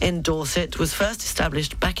in Dorset was first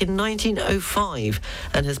established back in 1905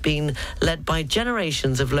 and has been led by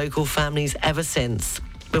generations of local families ever since.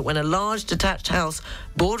 But when a large detached house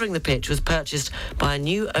bordering the pitch was purchased by a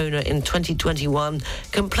new owner in 2021,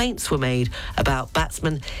 complaints were made about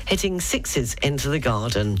batsmen hitting sixes into the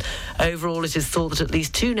garden. Overall, it is thought that at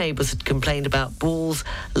least 2 neighbours had complained about balls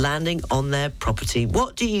landing on their property.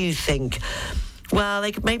 What do you think? Well,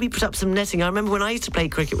 they could maybe put up some netting. I remember when I used to play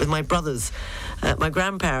cricket with my brothers, my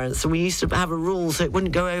grandparents, and we used to have a rule so it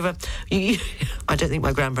wouldn't go over. I don't think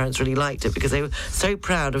my grandparents really liked it because they were so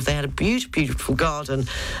proud of they had a beautiful, beautiful garden,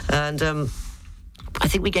 and I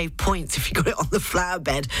think we gave points if you got it on the flower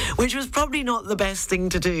bed, which was probably not the best thing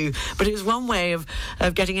to do, but it was one way of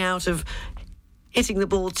getting out of hitting the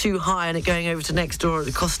ball too high and it going over to next door at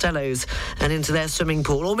the Costellos and into their swimming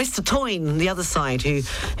pool. Or Mr. Toyne, the other side, who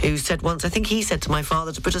said once, I think he said to my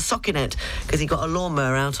father to put a sock in it because he got a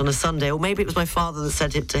lawnmower out on a Sunday, or maybe it was my father that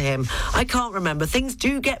said it to him. I can't remember. Things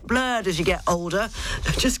do get blurred as you get older.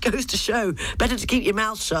 It just goes to show. Better to keep your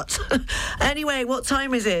mouth shut. Anyway, what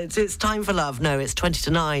time is it? It's time for love. No, it's 20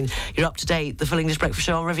 to 9. You're up to date. The Full English Breakfast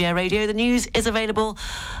Show on Riviera Radio. The news is available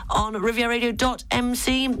on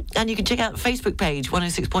rivieradio.mc, and you can check out Facebook page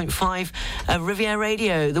 106.5 Riviera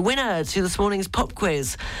Radio. The winner to this morning's pop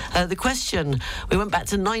quiz. The question, we went back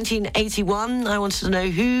to 1981. I wanted to know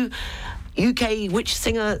which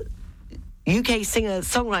UK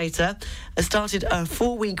singer-songwriter started a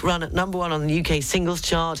 4-week run at number 1 on the UK singles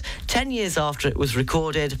chart 10 years after it was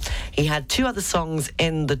recorded. He had 2 other songs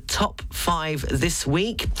in the top 5 this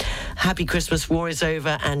week: Happy Christmas, War Is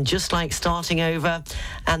Over and Just Like Starting Over.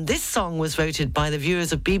 And this song was voted by the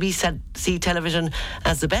viewers of BBC Television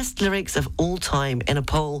as the best lyrics of all time in a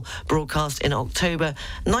poll broadcast in October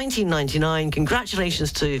 1999.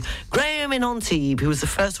 Congratulations to Graham in Antibes, who was the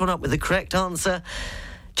first one up with the correct answer.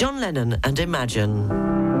 John Lennon and Imagine.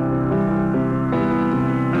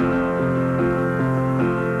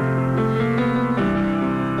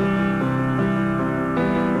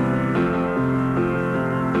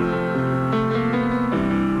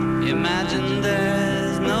 Imagine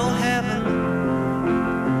there's no heaven.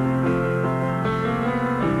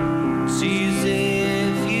 It's easy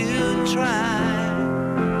if you try.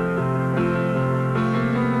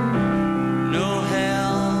 No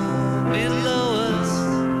hell below us.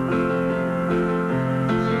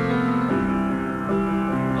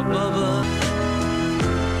 Above us.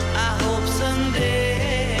 I hope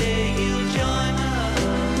someday you'll join us.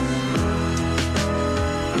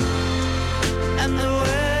 And the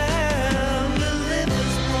world will live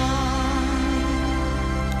as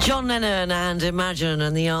one. John Lennon and Imagine,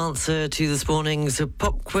 and the answer to this morning's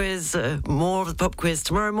pop quiz. More of the pop quiz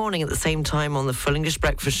tomorrow morning at the same time on the Full English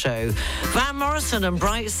Breakfast Show. Van Morrison and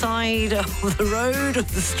Bright Side of the Road,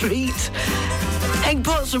 of the Street. Hank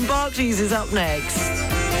Potts from Barclays is up next.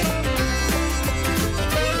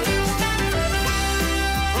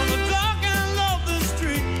 From the dark end of the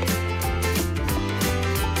street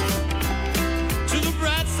to the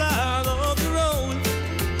bright side of the road.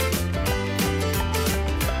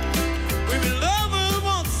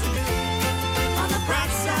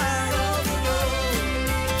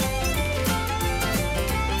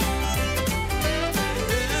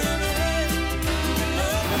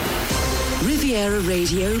 Riviera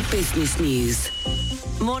Radio Business News.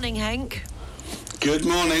 Morning, Hank. Good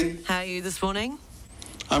morning. How are you this morning?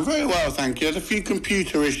 I'm very well, thank you. I had a few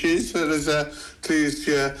computer issues, so please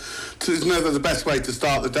never the best way to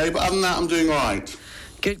start the day, but other than that, I'm doing all right.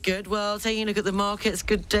 Good. Well, taking a look at the markets,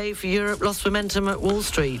 good day for Europe, lost momentum at Wall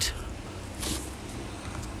Street.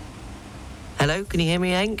 Hello, can you hear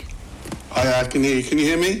me, Hank? I can hear you. Can you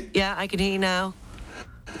hear me? Yeah, I can hear you now.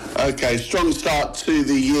 Okay, strong start to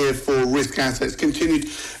the year for risk assets. Continued,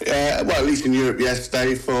 at least in Europe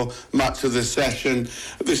yesterday, for much of the session.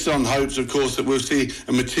 This is on hopes, of course, that we'll see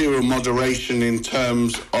a material moderation in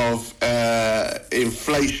terms of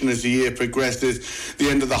inflation as the year progresses. The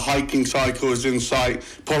end of the hiking cycle is in sight.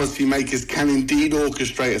 Policymakers can indeed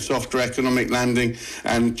orchestrate a softer economic landing,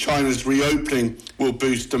 and China's reopening will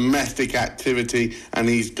boost domestic activity and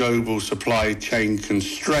ease global supply chain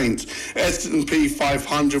constraints. S&P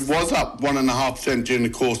 500 was up 1.5% during the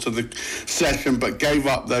course of the session, but gave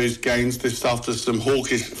up those gains. This after some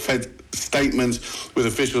hawkish Fed statements, with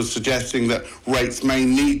officials suggesting that rates may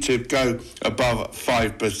need to go above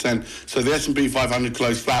 5%. So the S&P 500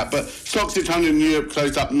 closed flat, but Stoxx 600 in Europe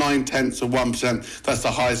closed up 0.9%. That's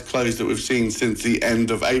the highest close that we've seen since the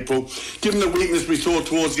end of April. Given the weakness we saw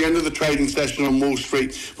towards the end of the trading session on Wall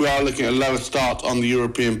Street, we are looking at a lower start on the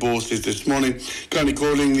European bourses this morning. Currently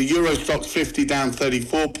calling the Euro Stoxx 50 down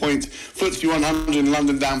 34 points, FTSE 100 in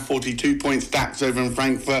London down 42 points, DAX over in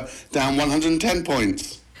Frankfurt down 110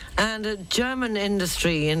 points. And German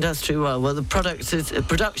industry, the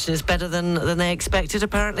production is better than they expected,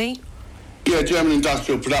 apparently. Yeah, German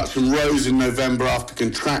industrial production rose in November after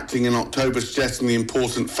contracting in October, suggesting the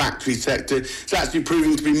important factory sector is actually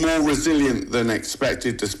proving to be more resilient than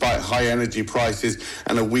expected despite high energy prices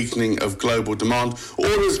and a weakening of global demand.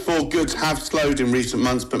 Orders for goods have slowed in recent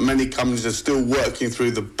months, but many companies are still working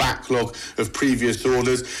through the backlog of previous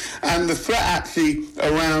orders. And the threat actually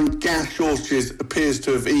around gas shortages appears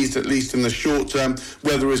to have eased, at least in the short term.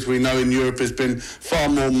 Weather, as we know, in Europe has been far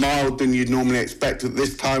more mild than you'd normally expect at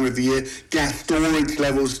this time of the year. Gas storage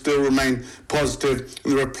levels still remain positive,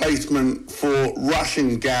 and the replacement for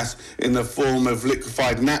Russian gas in the form of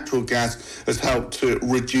liquefied natural gas has helped to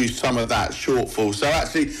reduce some of that shortfall. So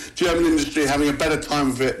actually, German industry having a better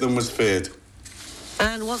time of it than was feared.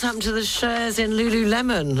 And what's happened to the shares in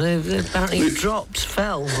Lululemon? They've apparently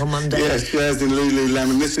fell on Monday. Yeah, shares in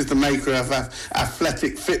Lululemon. This is the maker of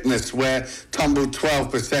Athletic Fitness, where tumbled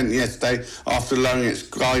 12% yesterday after lowering its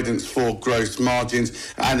guidance for gross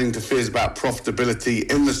margins, adding to fears about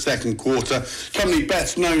profitability in the second quarter. Company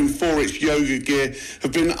best known for its yoga gear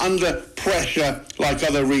have been under pressure like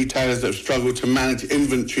other retailers that have struggled to manage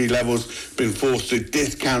inventory levels, been forced to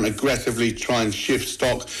discount aggressively, try and shift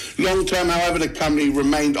stock. Long term, however, the company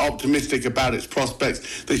remained optimistic about its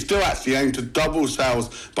prospects. They still actually aim to double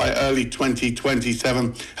sales by early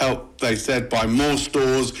 2027, helped, they said, by more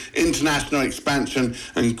stores, international expansion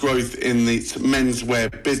and growth in its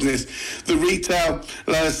menswear business. The retailer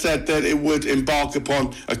said that it would embark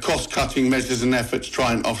upon a cost-cutting measures and effort to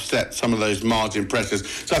try and offset some of those margin pressures.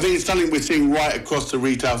 So I think it's something we're seeing right across the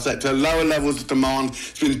retail sector. Lower levels of demand.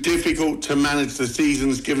 It's been difficult to manage the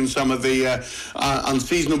seasons given some of the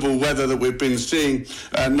unseasonable weather that we've been seeing,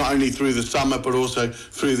 not only through the summer but also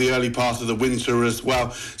through the early part of the winter as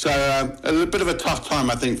well. So a bit of a tough time,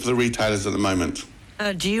 I think, for the retailers at the moment.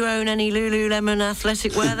 Do you own any Lululemon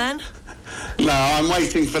athletic wear then? No, I'm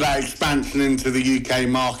waiting for that expansion into the UK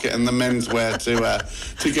market and the menswear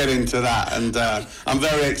to get into that. And I'm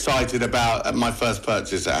very excited about my first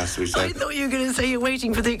purchase, it has to be said. I thought you were going to say you're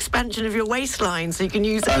waiting for the expansion of your waistline so you can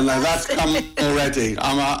use it. Oh, no, that's come already.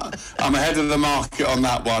 I'm ahead of the market on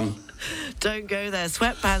that one. Don't go there.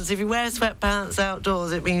 Sweatpants. If you wear sweatpants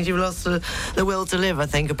outdoors, it means you've lost the will to live, I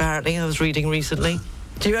think, apparently. I was reading recently.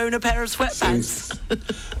 Do you own a pair of sweatpants?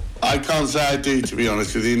 I can't say I do, to be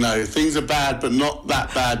honest with you. No, things are bad, but not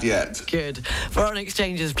that bad yet. Good. Foreign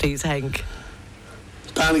exchanges, please, Hank.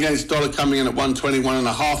 Pound against dollar coming in at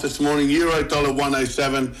 121.5 this morning. Euro dollar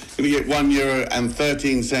 107. Going to get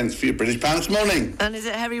 €1.13 for your British pound this morning. And is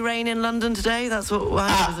it heavy rain in London today? That's what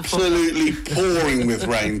I absolutely pouring with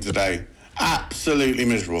rain today. Absolutely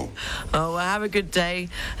miserable. Oh, well, have a good day.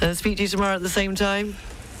 Speak to you tomorrow at the same time.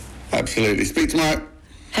 Absolutely. Speak tomorrow.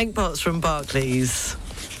 Hank Potts from Barclays.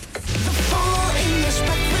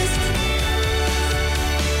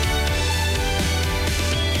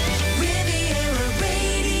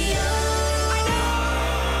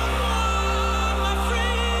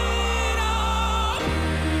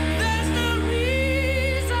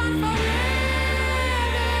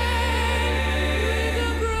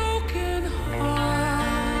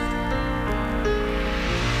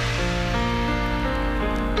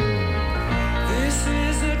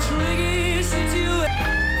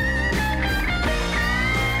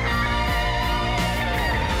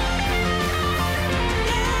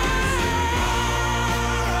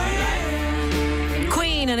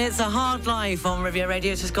 It's a hard life on Riviera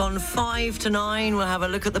Radio. It's just gone 5 to 9. We'll have a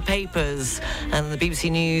look at the papers and the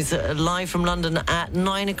BBC News live from London at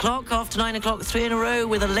 9 o'clock. After 9 o'clock, 3 in a row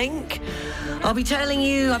with a link. I'll be telling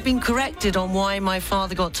you, I've been corrected on why my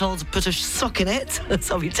father got told to put a sock in it.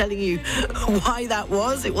 So I'll be telling you why that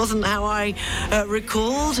was. It wasn't how I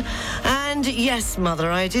recalled. And yes,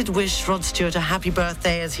 Mother, I did wish Rod Stewart a happy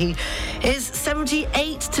birthday as he is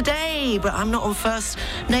 78 today. But I'm not on first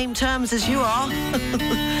name terms as you are.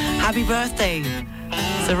 Happy birthday,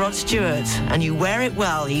 Sir Rod Stewart, and you wear it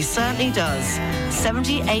well. He certainly does.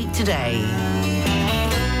 78 today.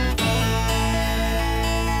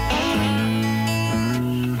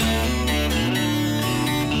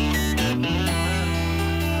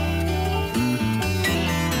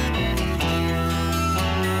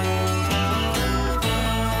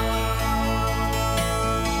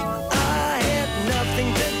 I had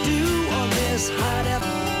nothing to do on this hideout.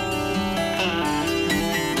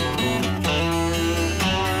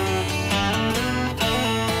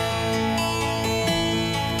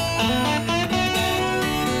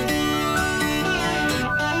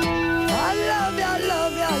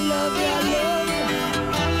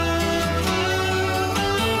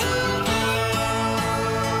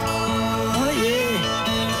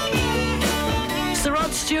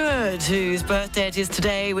 Stewart, whose birthday it is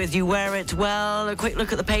today, with You Wear It Well. A quick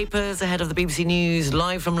look at the papers ahead of the BBC News.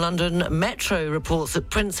 Live from London, Metro reports that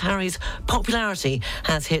Prince Harry's popularity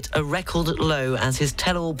has hit a record low as his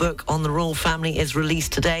tell-all book on the royal family is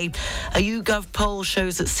released today. A YouGov poll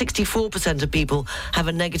shows that 64% of people have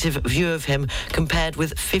a negative view of him, compared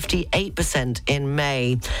with 58% in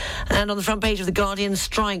May. And on the front page of The Guardian,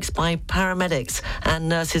 strikes by paramedics and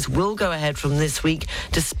nurses will go ahead from this week,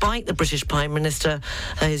 despite the British Prime Minister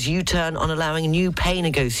his U-turn on allowing new pay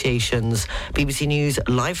negotiations. BBC News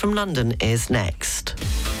live from London is next.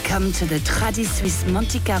 Come to the Tradis Suisse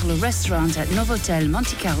Monte Carlo restaurant at Novotel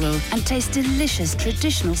Monte Carlo and taste delicious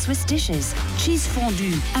traditional Swiss dishes. Cheese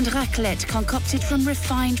fondue and raclette concocted from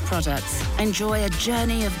refined products. Enjoy a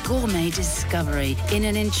journey of gourmet discovery in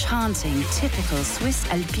an enchanting, typical Swiss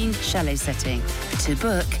Alpine chalet setting. To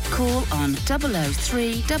book, call on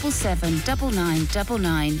 003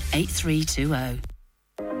 779999 8320.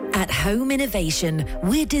 At Home Innovation,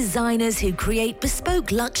 we're designers who create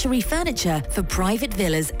bespoke luxury furniture for private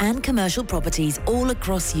villas and commercial properties all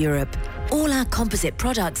across Europe. All our composite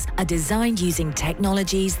products are designed using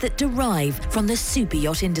technologies that derive from the super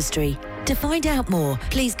yacht industry. To find out more,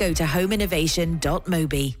 please go to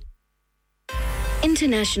homeinnovation.mobi.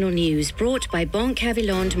 International news brought by Banque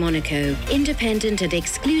Avilande Monaco, independent and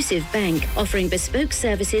exclusive bank offering bespoke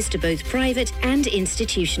services to both private and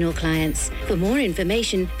institutional clients. For more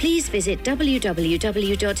information, please visit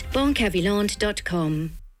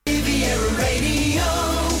www.banqueavilande.com.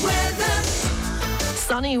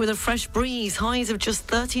 Sunny with a fresh breeze. Highs of just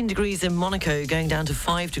 13 degrees in Monaco, going down to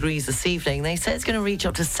 5 degrees this evening. They say it's going to reach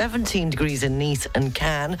up to 17 degrees in Nice and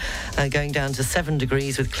Cannes, going down to 7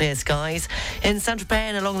 degrees with clear skies. In Saint-Tropez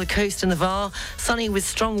and along the coast in the Var, sunny with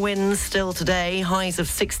strong winds still today. Highs of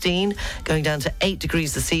 16, going down to 8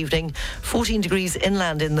 degrees this evening. 14 degrees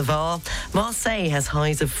inland in the Var. Marseille has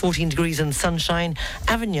highs of 14 degrees and sunshine.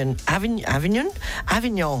 Avignon,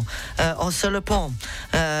 or sur le pont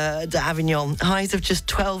d'Avignon, highs of just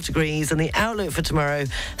 12 degrees, and the outlook for tomorrow,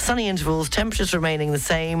 sunny intervals, temperatures remaining the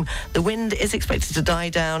same. The wind is expected to die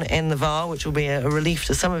down in the Var, which will be a relief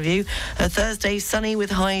to some of you. Thursday, sunny with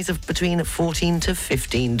highs of between 14 to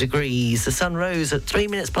 15 degrees. The sun rose at 3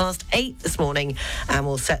 minutes past 8 this morning and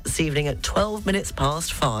will set this evening at 12 minutes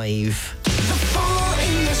past 5. The full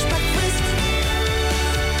English breakfast.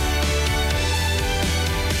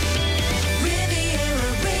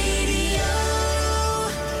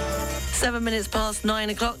 7 minutes past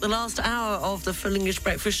 9 o'clock, the last hour of the Full English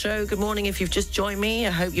Breakfast Show. Good morning if you've just joined me.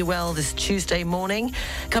 I hope you're well this Tuesday morning.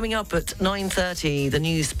 Coming up at 9:30, the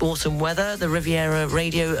news, sport and weather, the Riviera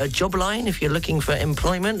Radio job line if you're looking for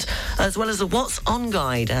employment, as well as the What's On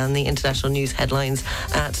guide and the international news headlines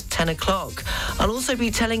at 10 o'clock. I'll also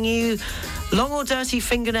be telling you long or dirty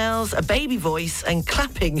fingernails, a baby voice and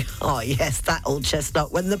clapping. Oh yes, that old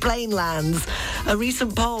chestnut when the plane lands. A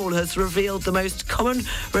recent poll has revealed the most common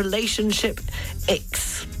relationship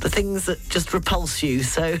icks, the things that just repulse you.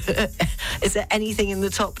 So is there anything in the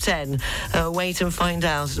top 10? Wait and find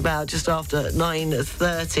out about just after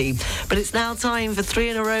 9:30. But it's now time for 3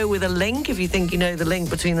 in a row with a link. If you think you know the link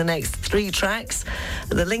between the next 3 tracks,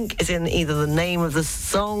 the link is in either the name of the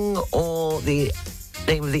song or the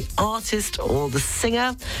name of the artist or the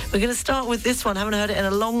singer. We're going to start with this one. Haven't heard it in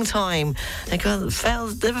a long time. It never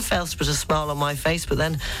fails to put a smile on my face, but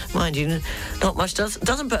then, mind you, not much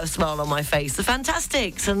doesn't put a smile on my face. The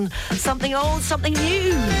Fantastics and Something Old, Something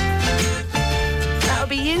New. That'll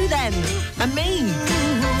be you then, and me.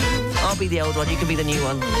 I'll be the old one, you can be the new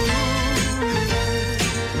one.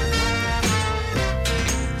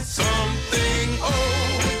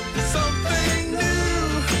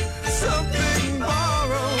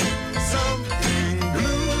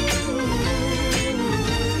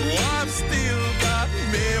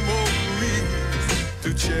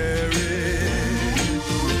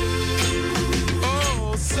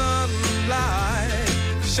 Oh, sunlight,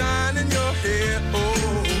 shine in your hair.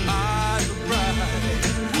 Oh, eyes bright,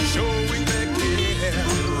 showing their care.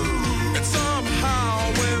 And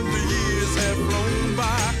somehow, when the years have flown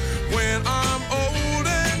by, when I'm old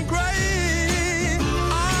and gray,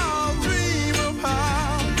 I'll dream of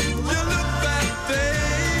how you look that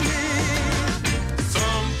day.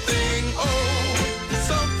 Something old,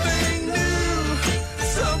 something new,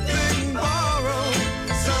 something borrowed,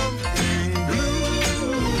 something blue.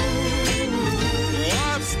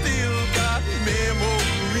 I've still got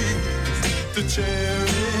memories to cherish.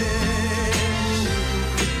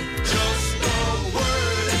 Just a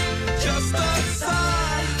word, just a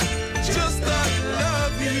sigh, just a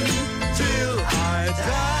love you till I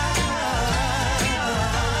die.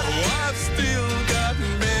 I've still got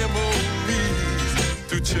memories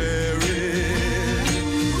to cherish.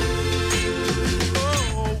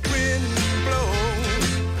 Oh, wind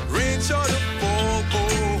blows, rain sure to fall.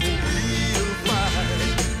 Oh, we'll fight,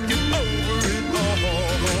 get over it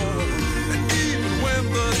all. And even when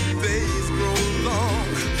the days grow long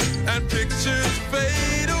and pictures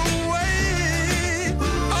fade away,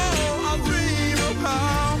 oh, I'll dream of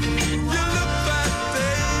how you look that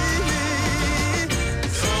day.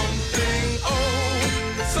 Something old,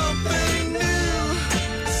 something new,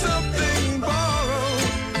 something borrowed,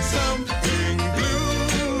 something blue.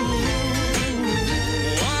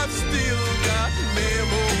 I've still got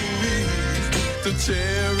memories to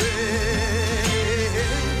cherish.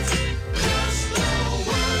 Just a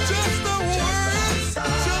word, just a word,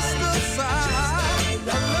 just a sigh. I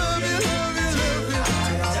love you, love you, love you till I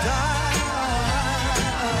die.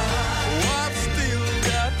 Oh, I've still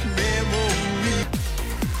got memories.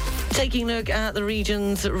 Taking a look at the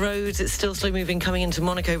region's roads, it's still slow moving coming into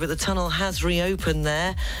Monaco, but the tunnel has reopened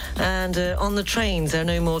there. And on the trains, there are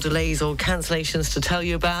no more delays or cancellations to tell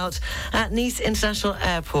you about. At Nice International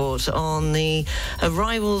Airport, on the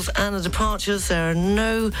arrivals and the departures, there are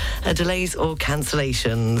no delays or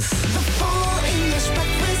cancellations.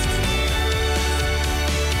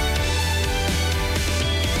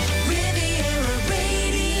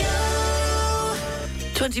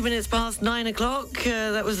 20 minutes past 9 o'clock.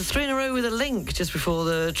 That was the 3 in a row with a link just before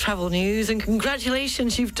the travel news. And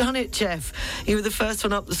congratulations, you've done it, Jeff. You were the first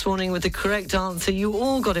one up this morning with the correct answer. You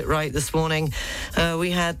all got it right this morning.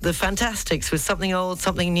 We had the Fantastics with Something Old,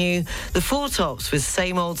 Something New, the Four Tops with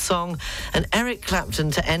Same Old Song, and Eric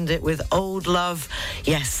Clapton to end it with Old Love.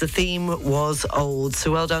 Yes, the theme was old.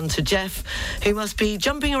 So well done to Jeff, who must be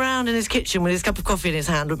jumping around in his kitchen with his cup of coffee in his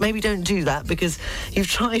hand. But maybe don't do that, because you've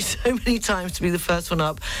tried so many times to be the first one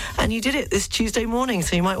up, and you did it this Tuesday morning,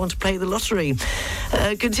 so you might want to play the lottery.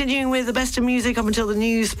 Continuing with the best of music up until the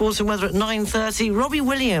news, sports and weather at 9:30, Robbie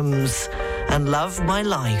Williams and Love My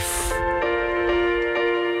Life.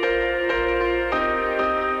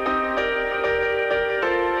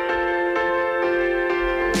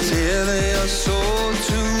 Tell your soul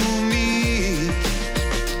to me,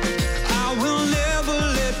 I will never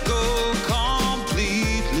let go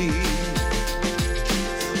completely.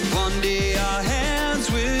 One day our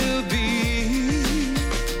hands will be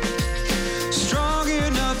strong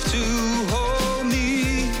enough to hold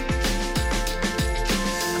me.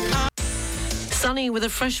 Sunny with a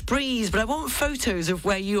fresh breeze, but I want photos of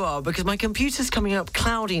where you are, because my computer's coming up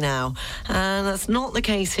cloudy now, and that's not the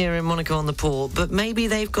case here in Monaco on the Port, but maybe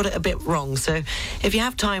they've got it a bit wrong. So if you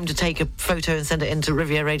have time to take a photo and send it into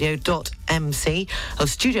rivieradio.mc, or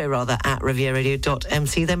studio rather, at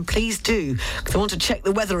rivieradio.mc, then please do, because I want to check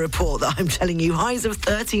the weather report that I'm telling you. Highs of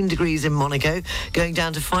 13 degrees in Monaco, going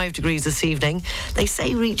down to 5 degrees this evening. They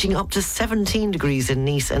say reaching up to 17 degrees in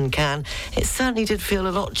Nice and Cannes. It certainly did feel a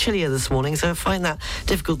lot chillier this morning, so if find that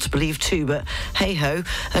difficult to believe too, but hey-ho.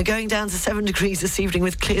 Going down to 7 degrees this evening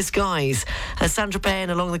with clear skies. Saint-Tropez and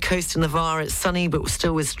along the coast in the Var, it's sunny, but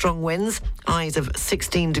still with strong winds. Highs of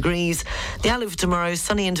 16 degrees. The outlook for tomorrow,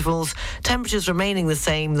 sunny intervals, temperatures remaining the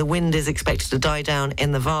same. The wind is expected to die down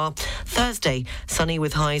in the Var. Thursday, sunny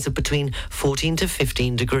with highs of between 14 to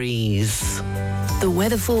 15 degrees. The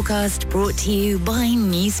weather forecast brought to you by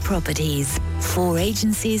Nice Properties. 4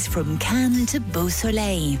 agencies from Cannes to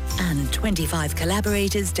Beausoleil and 25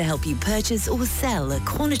 collaborators to help you purchase or sell a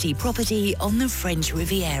quality property on the French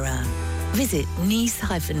Riviera. Visit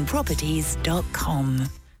nice-properties.com.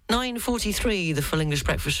 9:43, the Full English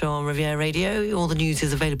Breakfast Show on Riviera Radio. All the news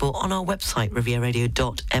is available on our website,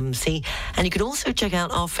 rivieradio.mc. And you can also check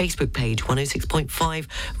out our Facebook page, 106.5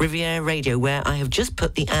 Riviera Radio, where I have just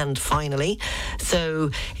put the "and" finally.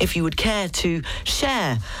 So if you would care to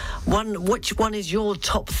share which one is your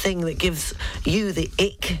top thing that gives you the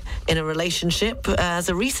ick in a relationship, as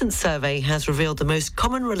a recent survey has revealed the most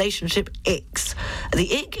common relationship icks.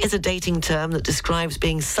 The ick is a dating term that describes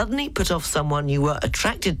being suddenly put off someone you were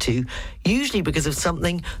attracted to, usually because of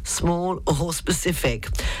something small or specific.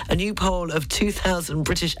 A new poll of 2,000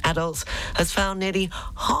 British adults has found nearly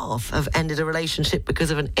half have ended a relationship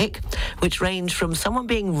because of an ick, which ranged from someone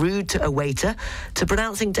being rude to a waiter to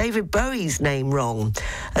pronouncing David Bowie's name wrong.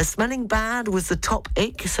 Smelling bad was the top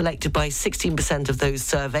ick, selected by 16% of those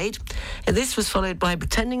surveyed. And this was followed by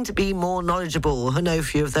pretending to be more knowledgeable, I know a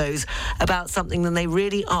few of those, about something than they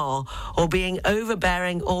really are, or being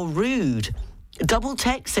overbearing or rude. Double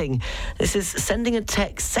texting. This is sending a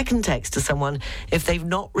second text to someone if they've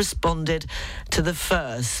not responded to the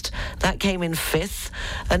first. That came in 5th.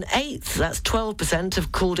 An 8th, that's 12%,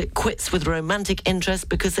 have called it quits with romantic interest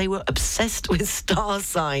because they were obsessed with star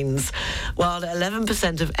signs, while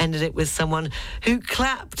 11% have ended it with someone who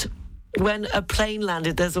clapped when a plane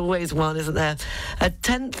landed. There's always one, isn't there?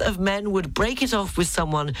 1/10 of men would break it off with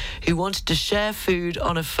someone who wanted to share food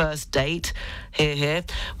on a first date. Here.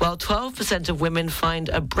 While 12% of women find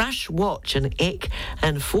a brash watch an ick,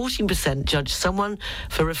 and 14% judge someone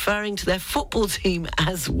for referring to their football team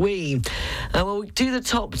as we. Well, we do the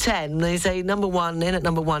top 10. They say in at number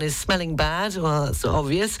 1 is smelling bad. Well, that's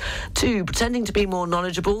obvious. 2, pretending to be more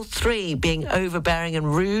knowledgeable. 3, being overbearing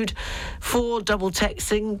and rude. 4, double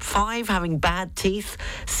texting. 5, having bad teeth.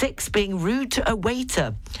 6, being rude to a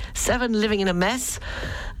waiter. 7, living in a mess.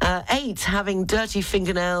 8, having dirty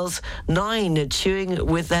fingernails. 9, chewing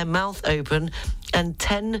with their mouth open. And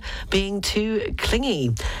 10, being too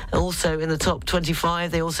clingy. Also in the top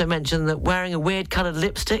 25, they also mention that wearing a weird coloured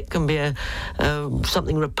lipstick can be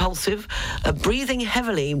something repulsive. Breathing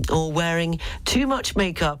heavily, or wearing too much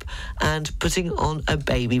makeup and putting on a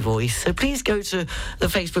baby voice. So please go to the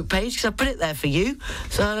Facebook page, because I put it there for you.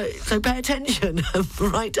 So pay attention.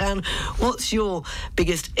 Write down what's your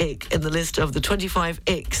biggest ick in the list of the 25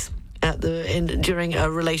 icks during a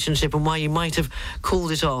relationship, and why you might have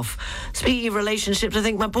called it off. Speaking of relationships, I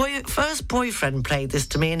think my first boyfriend played this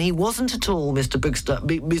to me, and he wasn't at all Mr. Big Stuff,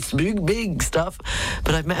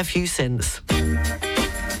 but I've met a few since.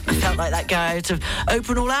 I felt like that guy out of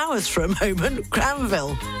Open All Hours for a moment.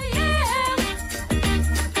 Cranville.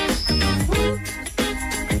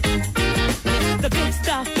 The big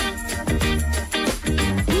stuff.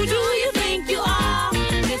 Who do you think you are,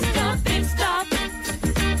 Mr. Big Stuff?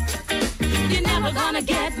 You're never gonna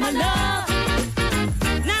get my love.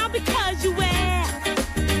 Now because you wear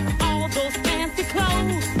all those fancy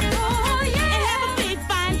clothes. Oh yeah. And have a big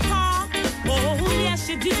fine car. Oh yes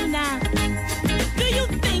you do now. Do you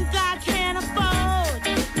think I can afford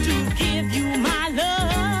to give you my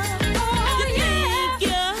love? Oh you think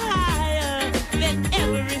you're higher than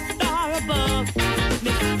every star above,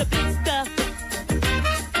 Mr. Big Stuff?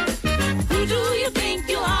 Who do you think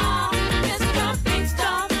you are, Mr. Big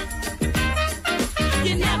Stuff?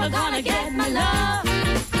 You're never gonna get my love.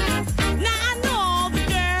 Now I know all the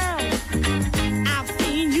girls I've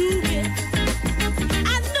seen you with.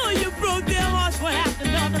 I know you broke their hearts one after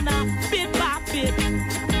another now, bit by bit.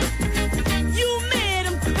 You made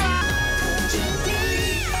them cry.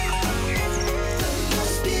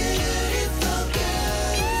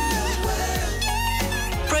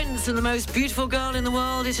 Prince and the most beautiful girl in the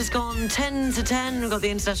world. It has gone 10 to 10. We've got the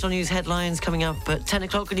international news headlines coming up at 10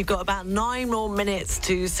 o'clock, and you've got about 9 more minutes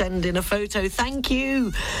to send in a photo. Thank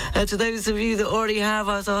you to those of you that already have.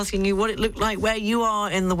 I was asking you what it looked like where you are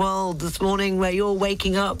in the world this morning, where you're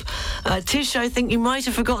waking up. Tish, I think you might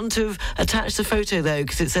have forgotten to have attached the photo, though,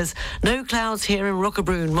 because it says, no clouds here in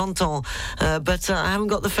Roquebrune, Menton, but I haven't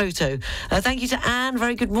got the photo. Thank you to Anne.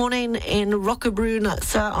 Very good morning in Roquebrune,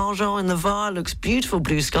 Saint-Argent in the Var. Looks beautiful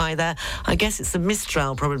blue sky there. I guess it's the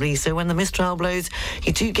Mistral, probably. So when the Mistral blows,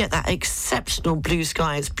 you do get that exceptional blue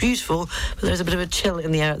sky. It's beautiful, but there's a bit of a chill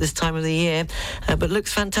in the air at this time of the year. But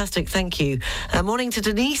looks fantastic. Thank you. Morning to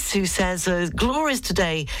Denise, who says, glorious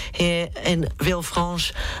today here in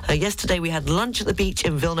Villefranche. Yesterday we had lunch at the beach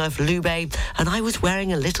in Villeneuve-Loubet, and I was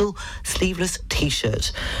wearing a little sleeveless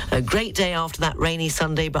T-shirt. A great day after that rainy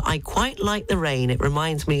Sunday, but I quite like the rain. It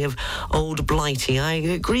reminds me of old Blighty. I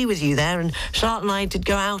agree with you there, and Charlotte and I did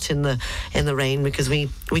go out in the rain because we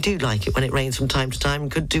do like it when it rains from time to time.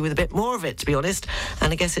 Could do with a bit more of it, to be honest,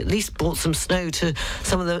 and I guess at least brought some snow to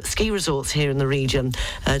some of the ski resorts here in the region.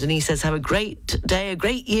 Denise says, have a great day, a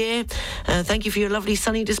great year. Thank you for your lovely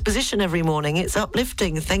sunny disposition every morning. It's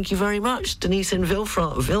uplifting. Thank you very much, Denise in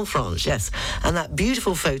Villefranche, yes. And that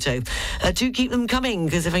beautiful photo. Do keep them coming,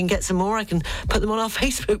 because if I can get some more, I can put them on our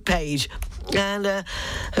Facebook page. And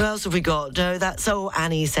who else have we got? That's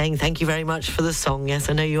Annie saying thank you very much for the song. Yes,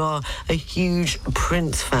 I know you are a huge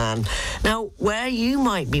Prince fan. Now, where you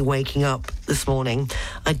might be waking up this morning,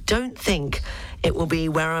 I don't think it will be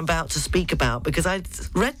where I'm about to speak about, because I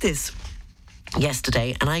read this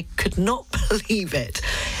yesterday and I could not believe it.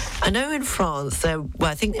 I know in France,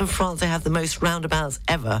 I think in France they have the most roundabouts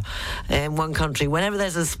ever in one country. Whenever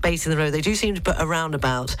there's a space in the road, they do seem to put a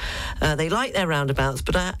roundabout. They like their roundabouts,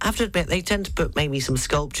 but I have to admit, they tend to put maybe some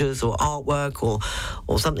sculptures or artwork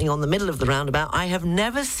or something on the middle of the roundabout. I have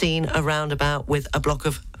never seen a roundabout with a block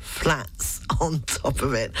of flats on top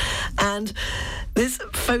of it. And this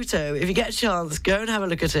photo, if you get a chance, go and have a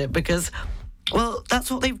look at it, because well, that's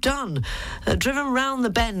what they've done. Driven round the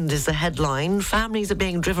bend is the headline. Families are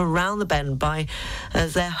being driven round the bend by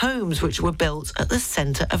their homes, which were built at the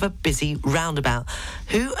centre of a busy roundabout.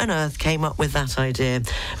 Who on earth came up with that idea?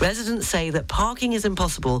 Residents say that parking is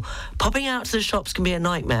impossible, popping out to the shops can be a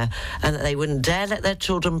nightmare, and that they wouldn't dare let their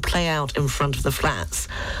children play out in front of the flats.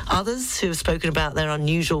 Others who have spoken about their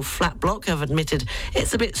unusual flat block have admitted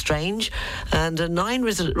it's a bit strange, and 9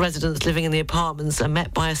 residents living in the apartments are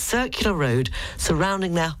met by a circular road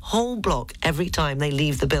surrounding their whole block every time they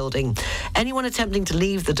leave the building. Anyone attempting to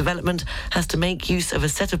leave the development has to make use of a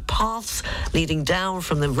set of paths leading down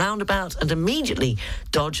from the roundabout and immediately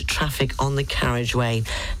dodge traffic on the carriageway.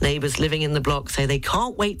 Neighbours living in the block say they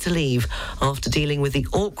can't wait to leave after dealing with the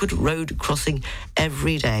awkward road crossing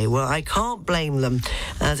every day. Well, I can't blame them,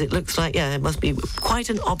 as it looks like, it must be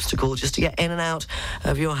quite an obstacle just to get in and out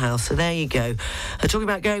of your house. So there you go. Talking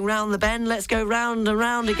about going round the bend, let's go round and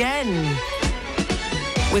round again,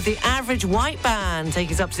 with the Average White Band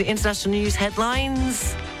taking us up to the international news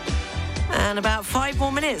headlines. And about 5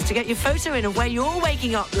 more minutes to get your photo in of where you're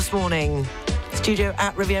waking up this morning.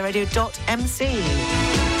 studio@rivieradio.mc.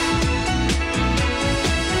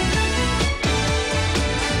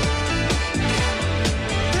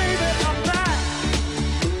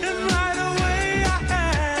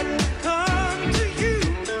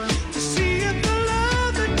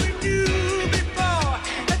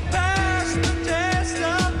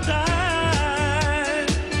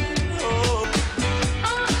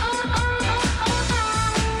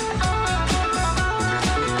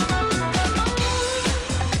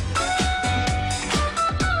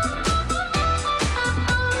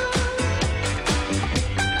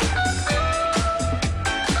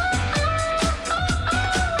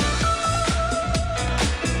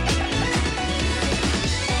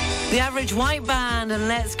 White Band and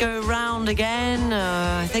Let's Go Round Again.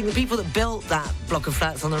 I think the people that built that block of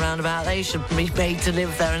flats on the roundabout, they should be made to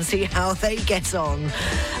live there and see how they get on.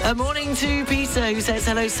 Morning to Peter, who says,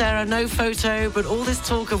 hello Sarah, no photo, but all this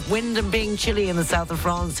talk of wind and being chilly in the south of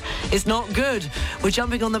France is not good. We're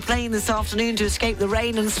jumping on the plane this afternoon to escape the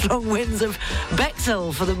rain and strong winds of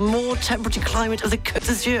Bexel for the more temperate climate of the Côte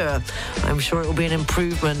d'Azur. I'm sure it will be an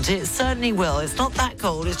improvement. It certainly will. It's not that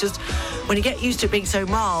cold, it's just when you get used to it being so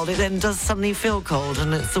mild, it then does suddenly feel cold,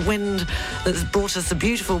 and it's the wind that's brought us the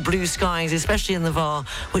beautiful blue skies, especially in the Var,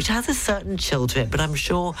 which has a certain chill to it, but I'm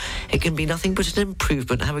sure it can be nothing but an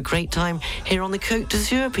improvement. Have a great time here on the Côte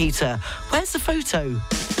d'Azur, Peter. Where's the photo?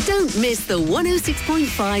 Don't miss the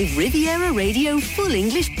 106.5 Riviera Radio Full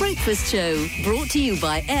English Breakfast Show, brought to you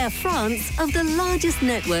by Air France, of the largest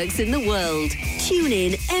networks in the world. Tune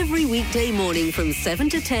in every weekday morning from 7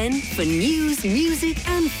 to 10 for news, music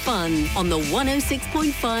and fun on the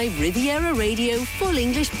 106.5 Riviera Radio Full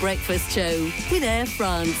English Breakfast Show with Air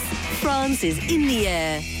France. France is in the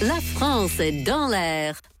air. La France est dans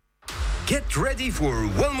l'air. get ready for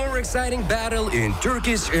one more exciting battle in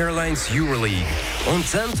Turkish Airlines EuroLeague. On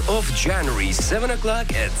 10th of January, 7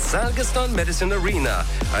 o'clock at Salgaston Medicine Arena,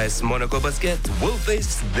 AS Monaco Basket will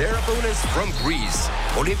face their opponents from Greece,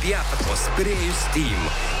 Olympiakos Piraeus team.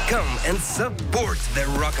 Come and support the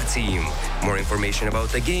Rocket team. More information about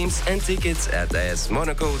the games and tickets at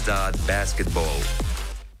asmonaco.basketball.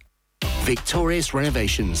 Victorious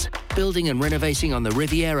Renovations, building and renovating on the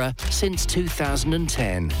Riviera since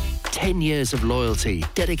 2010. 10 years of loyalty,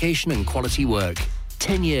 dedication and quality work.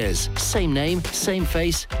 10 years, same name, same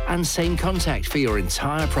face and same contact for your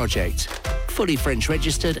entire project. Fully French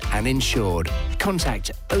registered and insured.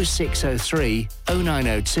 Contact 0603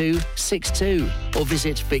 0902 62 or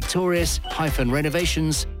visit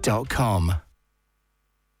victorious-renovations.com.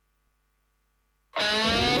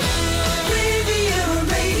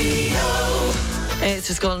 It's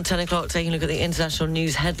just gone 10 o'clock, taking a look at the international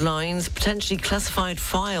news headlines. Potentially classified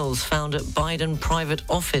files found at Biden private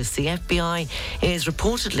office. The FBI is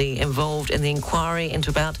reportedly involved in the inquiry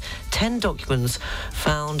into about 10 documents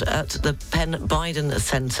found at the Penn Biden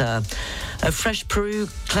Center. Fresh Peru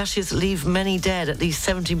clashes leave many dead. At least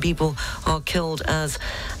 17 people are killed as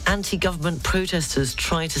anti-government protesters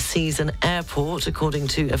try to seize an airport, according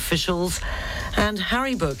to officials. And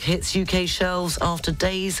Harrybook hits UK shelves after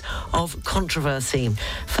days of controversy.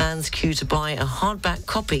 Fans queue to buy a hardback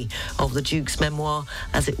copy of the Duke's memoir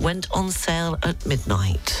as it went on sale at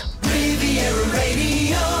midnight. Riviera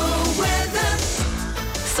Radio weather.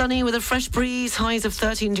 Sunny with a fresh breeze, highs of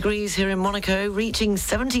 13 degrees here in Monaco, reaching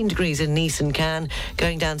 17 degrees in Nice and Cannes,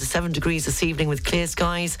 going down to 7 degrees this evening with clear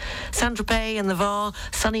skies. Saint-Tropez and the Var,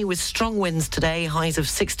 sunny with strong winds today, highs of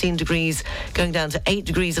 16 degrees, going down to 8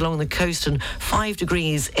 degrees along the coast and 5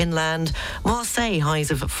 degrees inland. Marseille, highs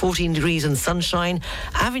of 14 degrees and sunshine.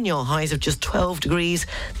 Avignon, highs of just 12 degrees.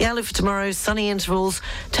 The outlook for tomorrow, sunny intervals,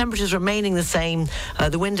 temperatures remaining the same.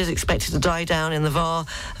 The wind is expected to die down in the Var.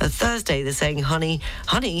 Thursday, they're saying honey,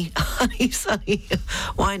 sunny.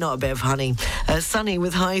 Why not a bit of honey? Sunny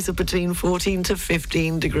with highs of between 14 to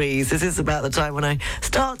 15 degrees. This is about the time when I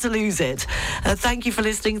start to lose it. Thank you for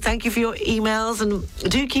listening. Thank you for your emails, and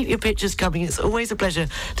do keep your pictures coming. It's always a pleasure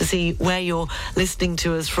to see where you're listening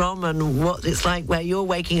to us from and what it's like where you're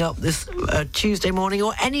waking up this Tuesday morning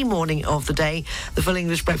or any morning of the day. The Full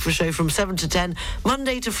English Breakfast Show from 7 to 10,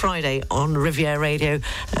 Monday to Friday on Riviera Radio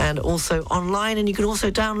and also online. And you can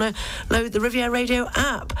also download the Riviera Radio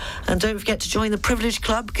app. And don't forget to join the Privilege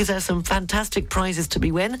Club, because there's some fantastic prizes to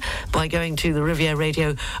be won by going to the Riviera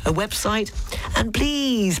Radio website. And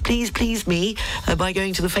please me by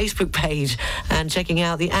going to the Facebook page and checking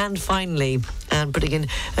out the And Finally and putting in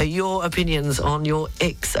your opinions on your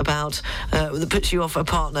icks about that puts you off a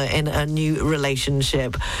partner in a new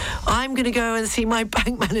relationship. I'm going to go and see my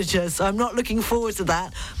bank manager, so I'm not looking forward to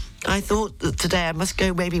that. I thought that today I must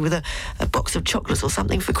go maybe with a box of chocolates or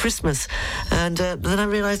something for Christmas. And then I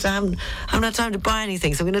realised I haven't had time to buy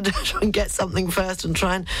anything. So I'm going to try and get something first and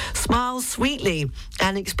try and smile sweetly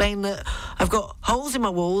and explain that I've got holes in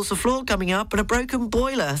my walls, a floor coming up and a broken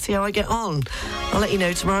boiler. See how I get on. I'll let you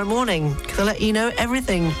know tomorrow morning, because I'll let you know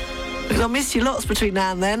everything. Because I'll miss you lots between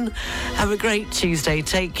now and then. Have a great Tuesday.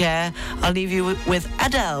 Take care. I'll leave you with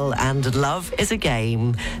Adele and Love is a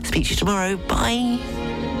Game. Speak to you tomorrow. Bye.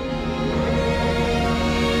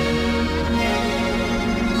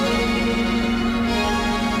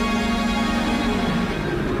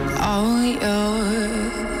 All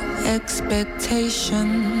your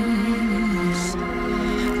expectations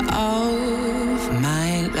of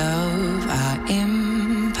my love are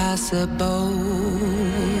impossible.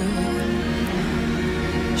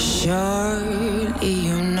 Surely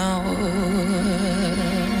you know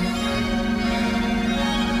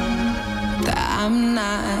that I'm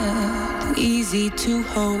not easy to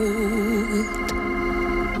hold.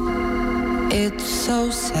 It's so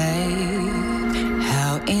sad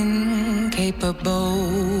how incapable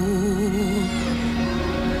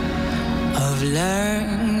of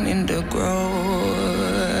learning to grow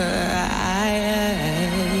I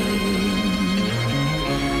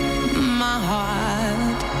am. My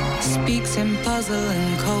heart speaks in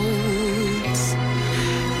puzzling codes.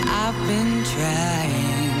 I've been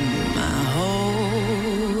trying my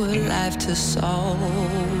whole life to solve.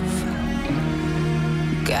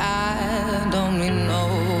 God only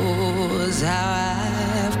knows how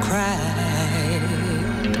I've cried.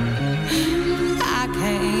 I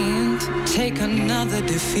can't take another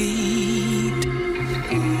defeat.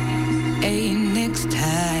 A next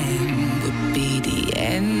time would be the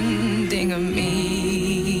ending of me.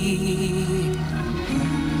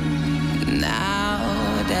 Now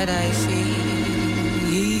that I see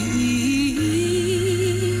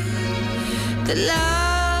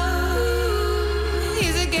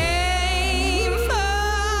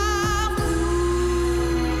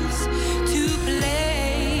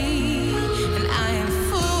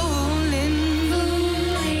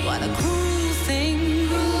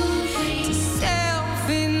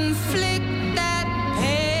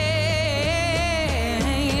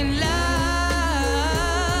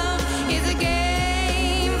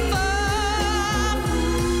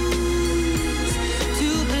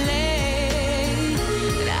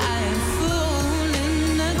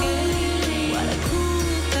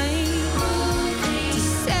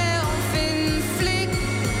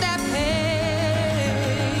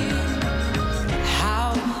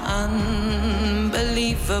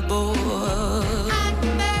unbelievable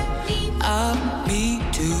of me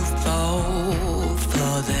to fall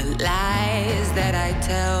for the lies that I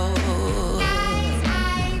tell,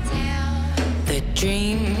 the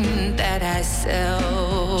dream that I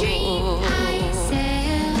sell.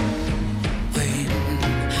 When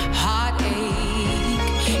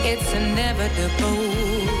heartache, it's inevitable.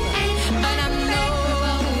 But I'm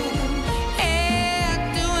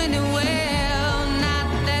doing it well, not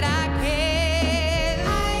that I care.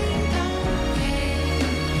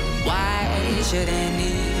 Why should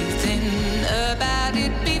anything about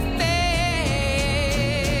it be